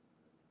live.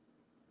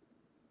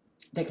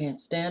 They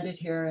can't stand it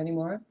here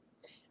anymore.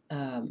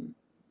 Um,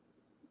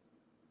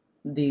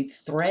 the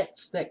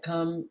threats that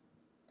come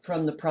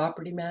from the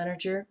property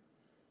manager,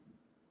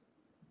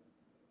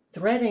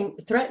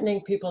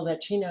 threatening people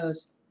that she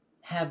knows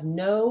have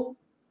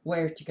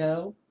nowhere to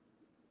go,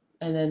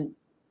 and then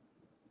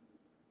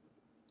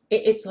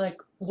it's like,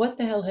 what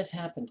the hell has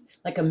happened?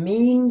 Like a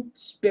mean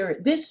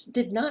spirit. This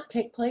did not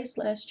take place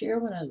last year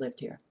when I lived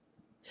here.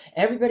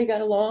 Everybody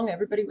got along,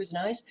 everybody was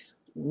nice.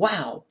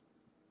 Wow,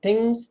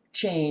 things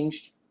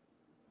changed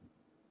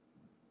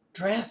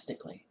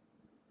drastically.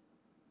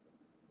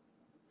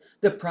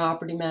 The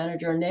property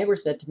manager, a neighbor,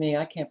 said to me,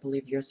 "I can't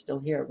believe you're still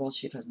here." Well,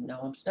 she doesn't know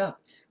I'm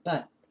stuck.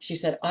 But she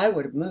said, "I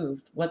would have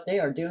moved. What they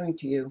are doing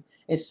to you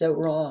is so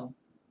wrong."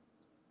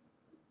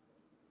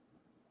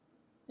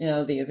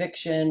 The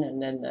eviction,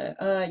 and then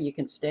you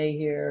can stay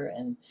here,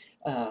 and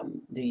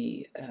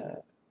the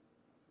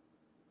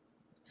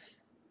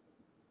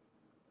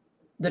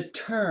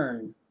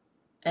turn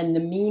and the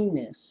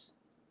meanness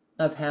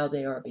of how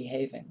they are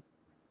behaving.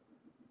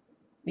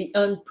 The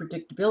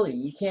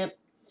unpredictability.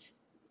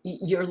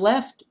 You're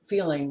left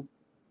feeling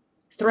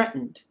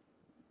threatened.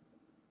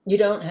 You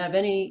don't have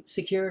any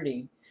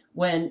security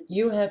when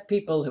you have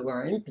people who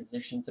are in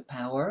positions of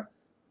power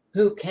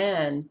who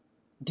can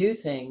do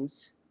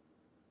things,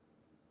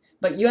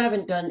 but you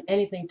haven't done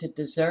anything to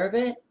deserve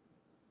it.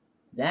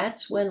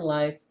 That's when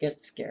life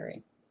gets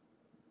scary.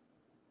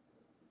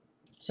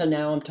 So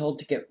now I'm told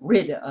to get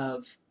rid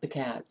of the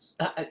cats.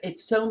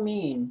 It's so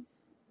mean.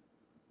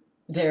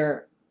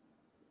 They're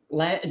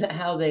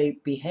how they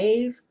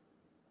behave,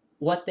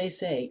 what they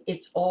say.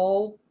 It's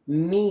all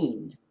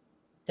mean.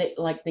 They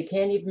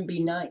can't even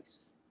be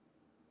nice.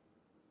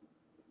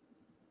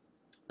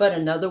 But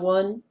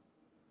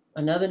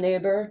another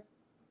neighbor,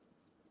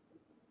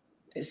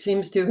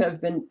 seems to have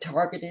been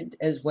targeted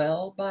as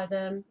well by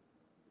them.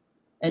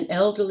 An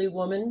elderly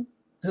woman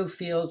who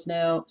feels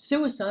now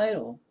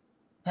suicidal,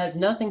 has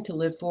nothing to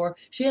live for.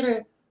 She had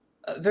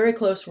a very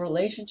close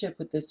relationship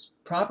with this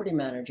property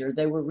manager.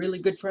 They were really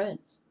good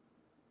friends.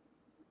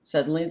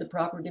 Suddenly, the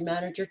property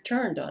manager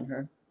turned on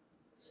her.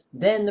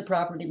 Then the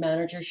property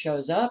manager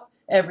shows up.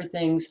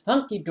 Everything's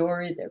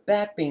hunky-dory. They're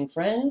back being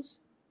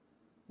friends.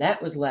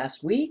 That was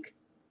last week.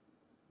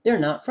 They're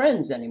not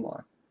friends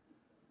anymore.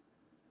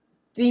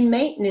 The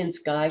maintenance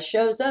guy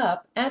shows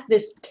up at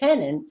this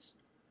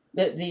tenant's,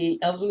 the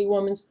elderly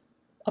woman's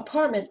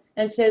apartment,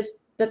 and says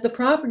that the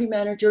property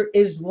manager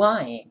is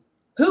lying.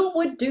 Who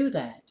would do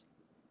that?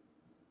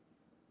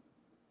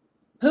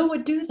 Who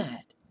would do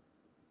that?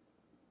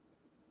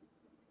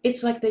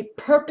 It's like they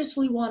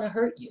purposely want to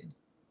hurt you.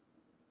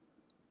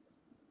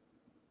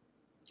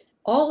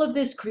 All of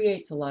this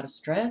creates a lot of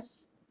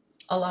stress,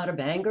 a lot of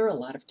anger, a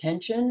lot of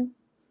tension,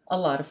 a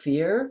lot of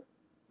fear,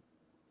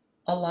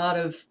 a lot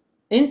of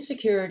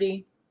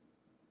insecurity.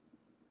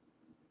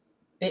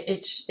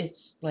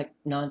 It's like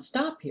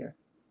nonstop here.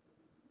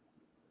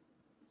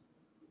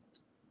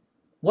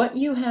 What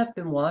you have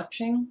been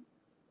watching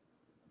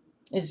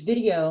is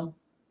video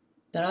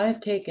that I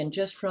have taken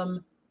just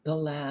from the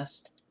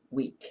last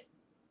week.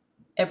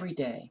 Every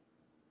day.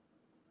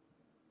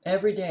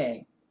 Every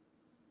day.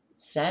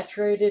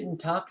 Saturated and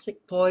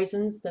toxic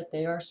poisons that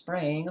they are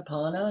spraying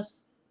upon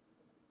us.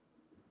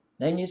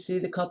 Then you see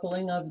the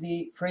coupling of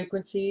the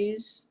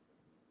frequencies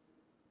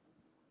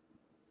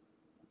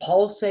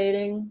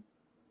pulsating.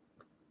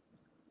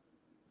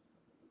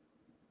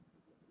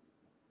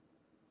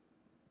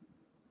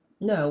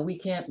 No, we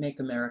can't make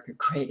America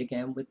great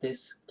again with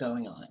this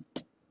going on.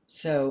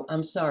 So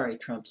I'm sorry,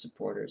 Trump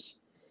supporters.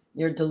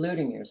 You're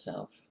deluding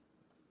yourself.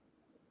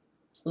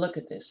 Look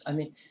at this. I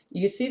mean,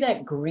 you see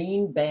that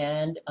green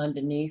band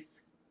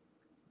underneath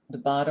the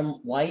bottom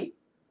white?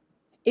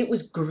 It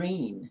was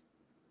green.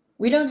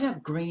 We don't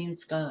have green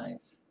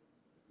skies.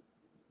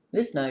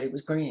 This night it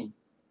was green.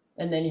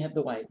 And then you have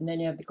the white, and then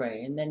you have the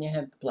gray, and then you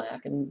have the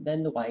black, and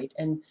then the white,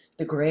 and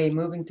the gray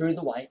moving through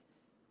the white,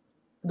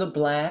 the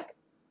black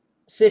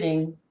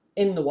sitting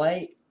in the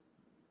white.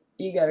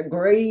 You got a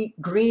gray,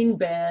 green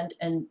band,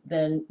 and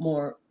then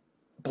more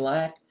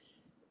black,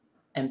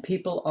 and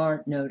people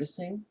aren't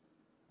noticing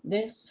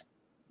this.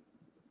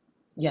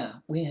 Yeah,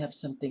 we have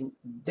something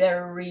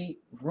very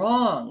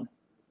wrong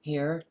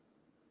here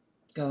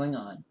going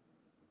on.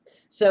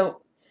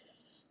 So,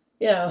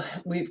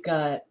 we've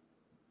got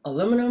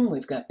aluminum,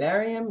 we've got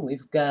barium,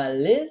 we've got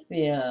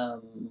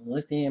lithium.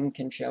 Lithium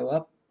can show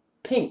up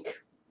pink.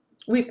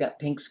 We've got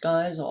pink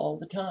skies all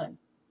the time.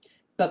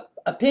 But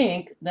a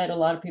pink that a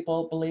lot of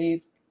people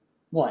believe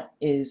what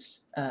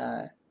is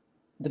the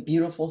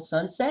beautiful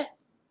sunset?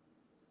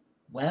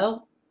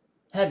 Well,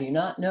 have you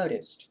not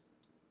noticed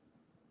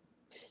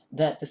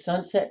that the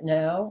sunset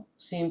now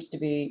seems to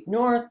be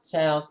north,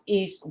 south,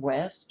 east,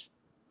 west?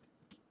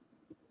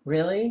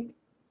 Really?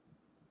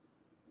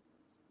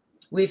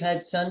 We've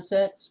had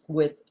sunsets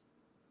with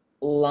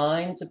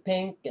lines of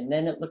pink, and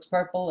then it looks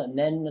purple, and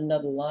then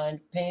another line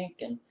of pink,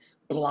 and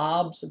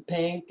blobs of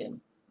pink,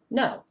 and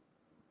no,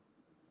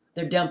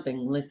 they're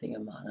dumping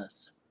lithium on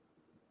us.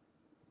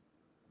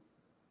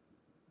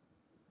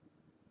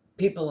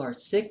 People are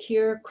sick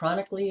here,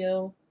 chronically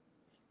ill.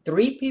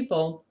 3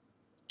 people,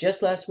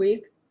 just last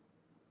week,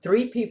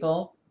 3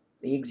 people,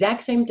 the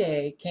exact same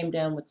day, came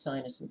down with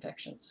sinus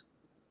infections.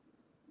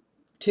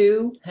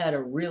 2 had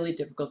a really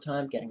difficult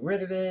time getting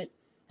rid of it,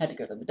 had to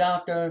go to the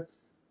doctor,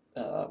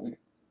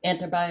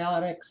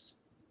 antibiotics.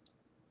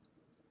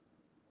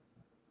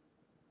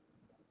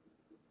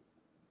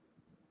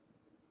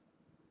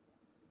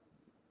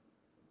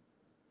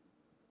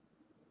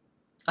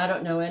 I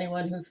don't know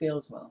anyone who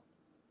feels well.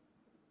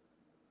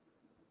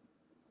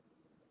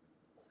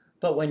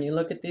 But when you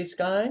look at these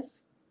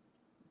guys,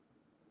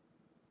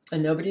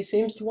 and nobody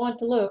seems to want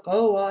to look,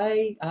 oh,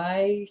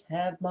 I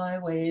have my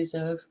ways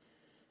of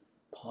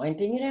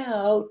pointing it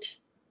out.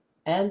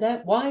 And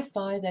that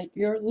Wi-Fi that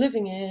you're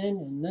living in,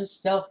 and the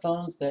cell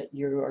phones that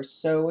you are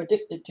so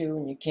addicted to,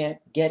 and you can't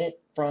get it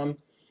from,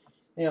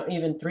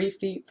 even 3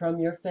 feet from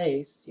your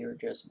face. You're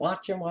just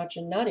watching,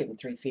 not even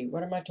 3 feet.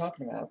 What am I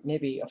talking about?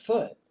 Maybe a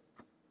foot.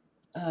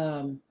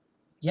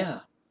 Yeah.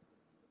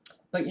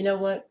 But you know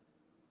what?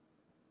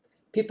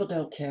 People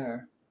don't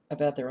care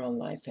about their own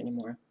life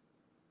anymore.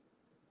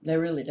 They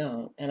really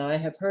don't. And I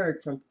have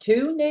heard from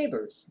 2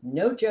 neighbors,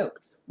 no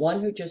joke,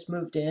 one who just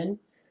moved in,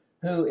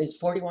 who is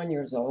 41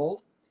 years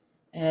old.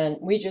 And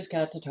we just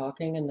got to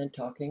talking and then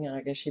talking, and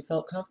I guess she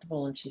felt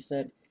comfortable, and she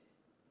said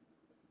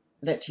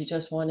that she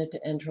just wanted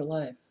to end her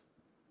life.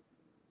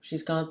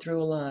 She's gone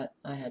through a lot.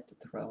 I had to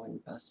throw in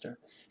Buster.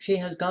 She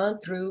has gone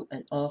through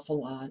an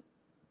awful lot.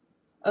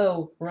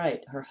 Oh,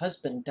 right, her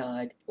husband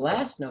died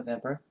last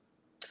November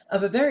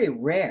of a very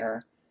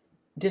rare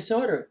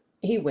disorder.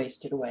 He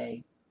wasted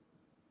away.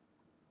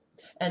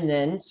 And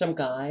then some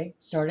guy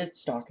started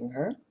stalking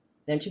her.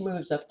 Then she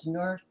moves up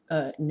to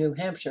New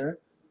Hampshire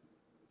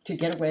to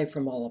get away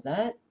from all of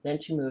that. Then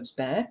she moves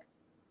back.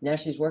 Now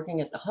she's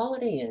working at the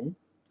Holiday Inn,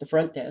 the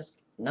front desk,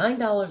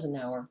 $9 an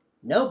hour,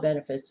 no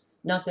benefits,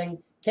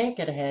 nothing, can't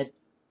get ahead,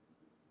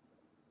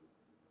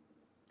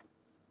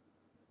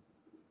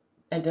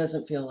 and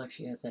doesn't feel like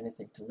she has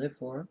anything to live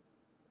for.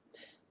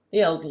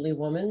 The elderly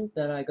woman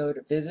that I go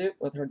to visit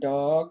with her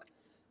dog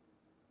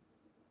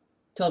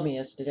told me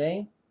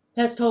yesterday,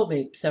 has told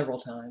me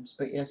several times,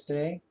 but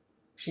yesterday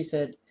she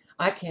said,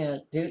 I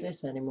can't do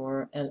this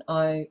anymore, and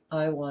I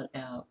want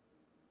out.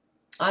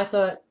 I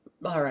thought,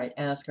 all right,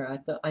 ask her.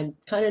 I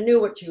kind of knew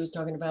what she was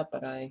talking about,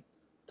 but I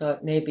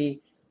thought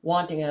maybe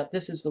wanting out.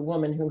 This is the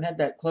woman who had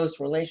that close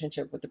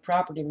relationship with the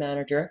property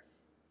manager,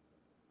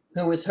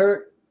 who was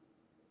hurt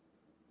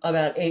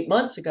about 8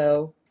 months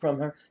ago from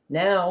her,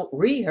 now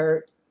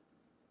re-hurt,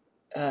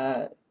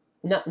 uh,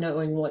 not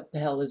knowing what the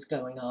hell is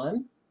going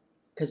on,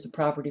 because the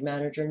property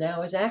manager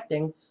now is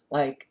acting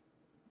like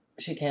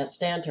she can't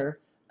stand her.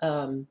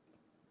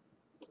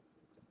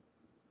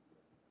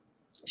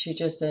 She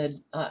just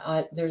said,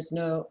 I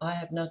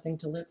have nothing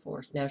to live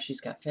for. Now she's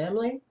got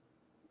family,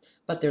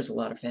 but there's a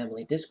lot of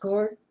family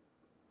discord,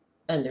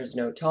 and there's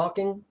no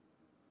talking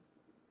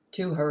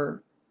to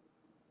her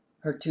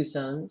 2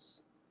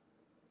 sons.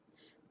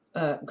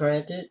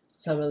 Granted,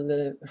 some of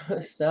the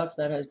stuff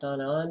that has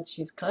gone on,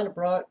 she's kind of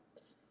brought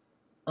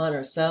on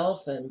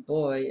herself, and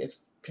boy, if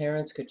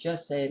parents could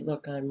just say,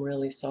 look, I'm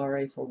really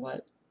sorry for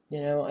what,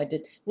 I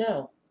did.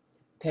 No,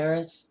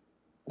 parents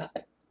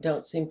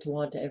don't seem to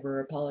want to ever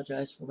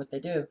apologize for what they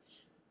do.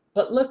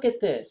 But look at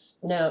this.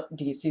 Now,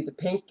 do you see the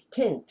pink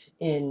tint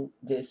in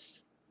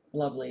this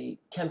lovely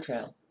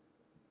chemtrail?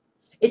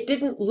 It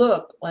didn't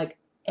look like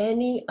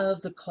any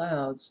of the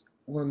clouds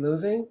were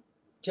moving,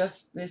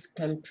 just this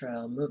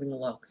chemtrail moving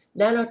along.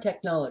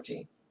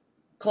 Nanotechnology,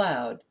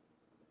 cloud,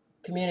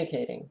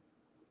 communicating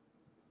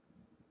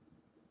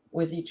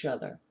with each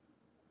other.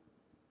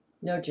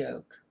 No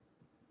joke.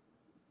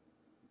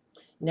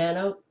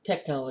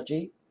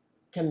 Nanotechnology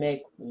can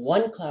make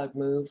one cloud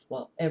move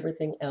while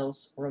everything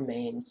else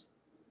remains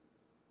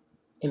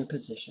in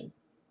position.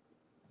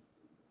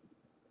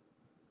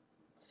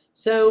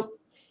 So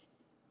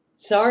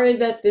sorry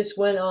that this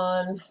went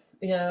on.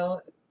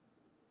 You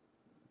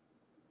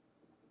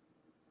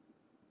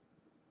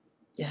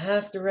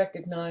have to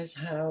recognize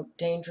how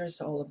dangerous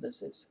all of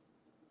this is.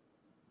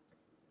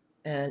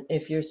 And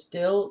if you're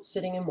still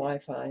sitting in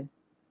Wi-Fi,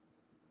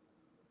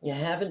 you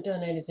haven't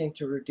done anything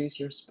to reduce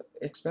your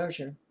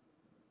exposure,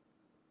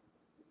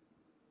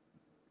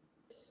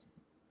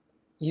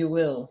 you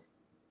will.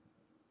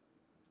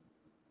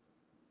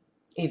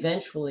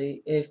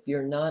 Eventually, if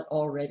you're not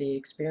already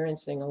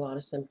experiencing a lot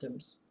of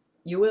symptoms,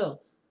 you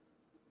will.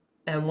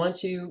 And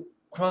once you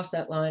cross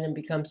that line and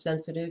become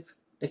sensitive,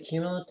 the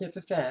cumulative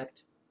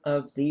effect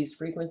of these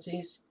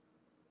frequencies,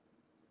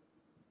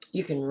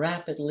 you can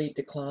rapidly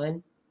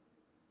decline.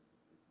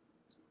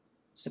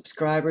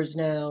 Subscribers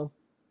now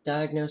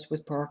diagnosed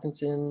with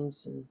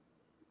Parkinson's and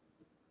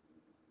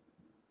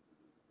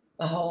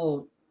a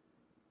whole,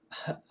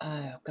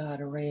 oh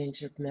God, a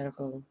range of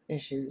medical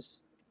issues.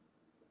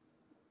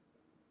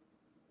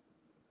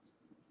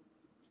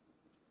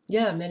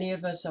 Yeah, many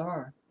of us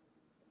are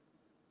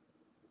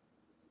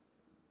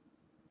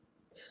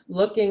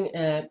looking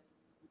at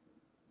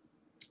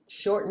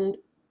shortened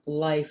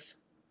life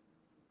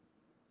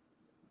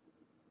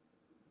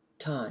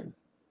time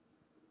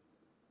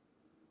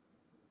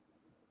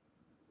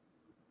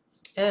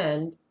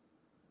and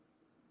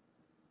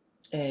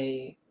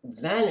a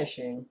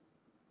vanishing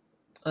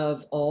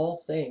of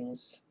all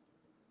things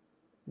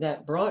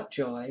that brought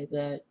joy,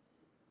 that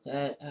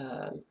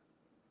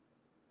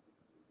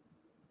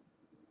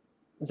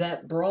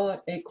that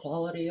brought a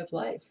quality of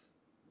life.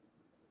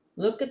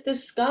 Look at the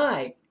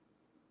sky,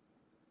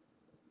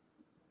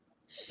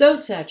 so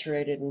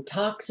saturated in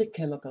toxic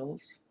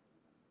chemicals,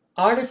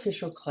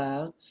 artificial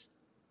clouds,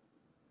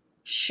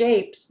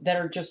 shapes that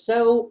are just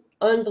so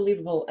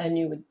unbelievable, and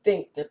you would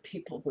think that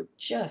people would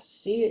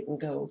just see it and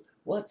go,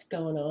 what's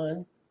going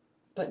on?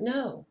 But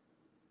no,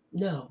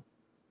 no,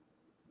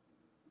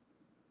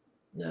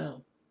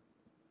 no.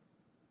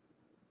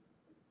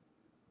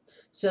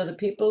 So the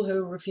people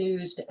who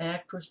refuse to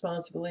act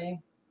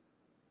responsibly,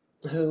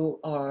 who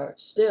are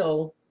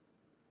still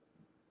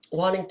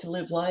wanting to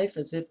live life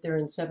as if they're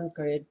in seventh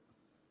grade,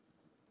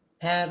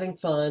 having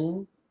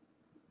fun,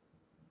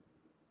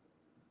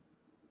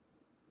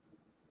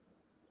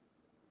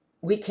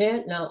 we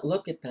can't not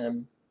look at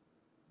them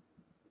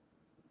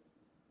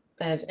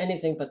as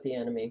anything but the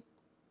enemy.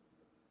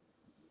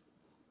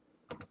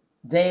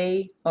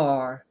 They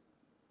are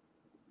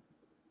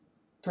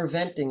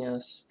preventing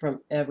us from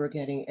ever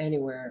getting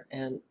anywhere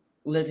and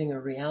living a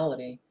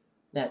reality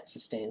that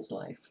sustains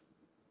life.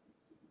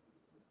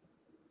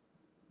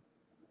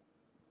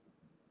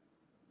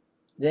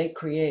 They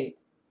create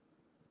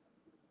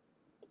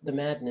the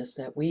madness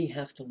that we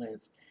have to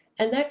live.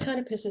 And that kind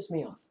of pisses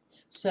me off.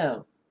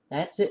 So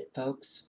that's it, folks.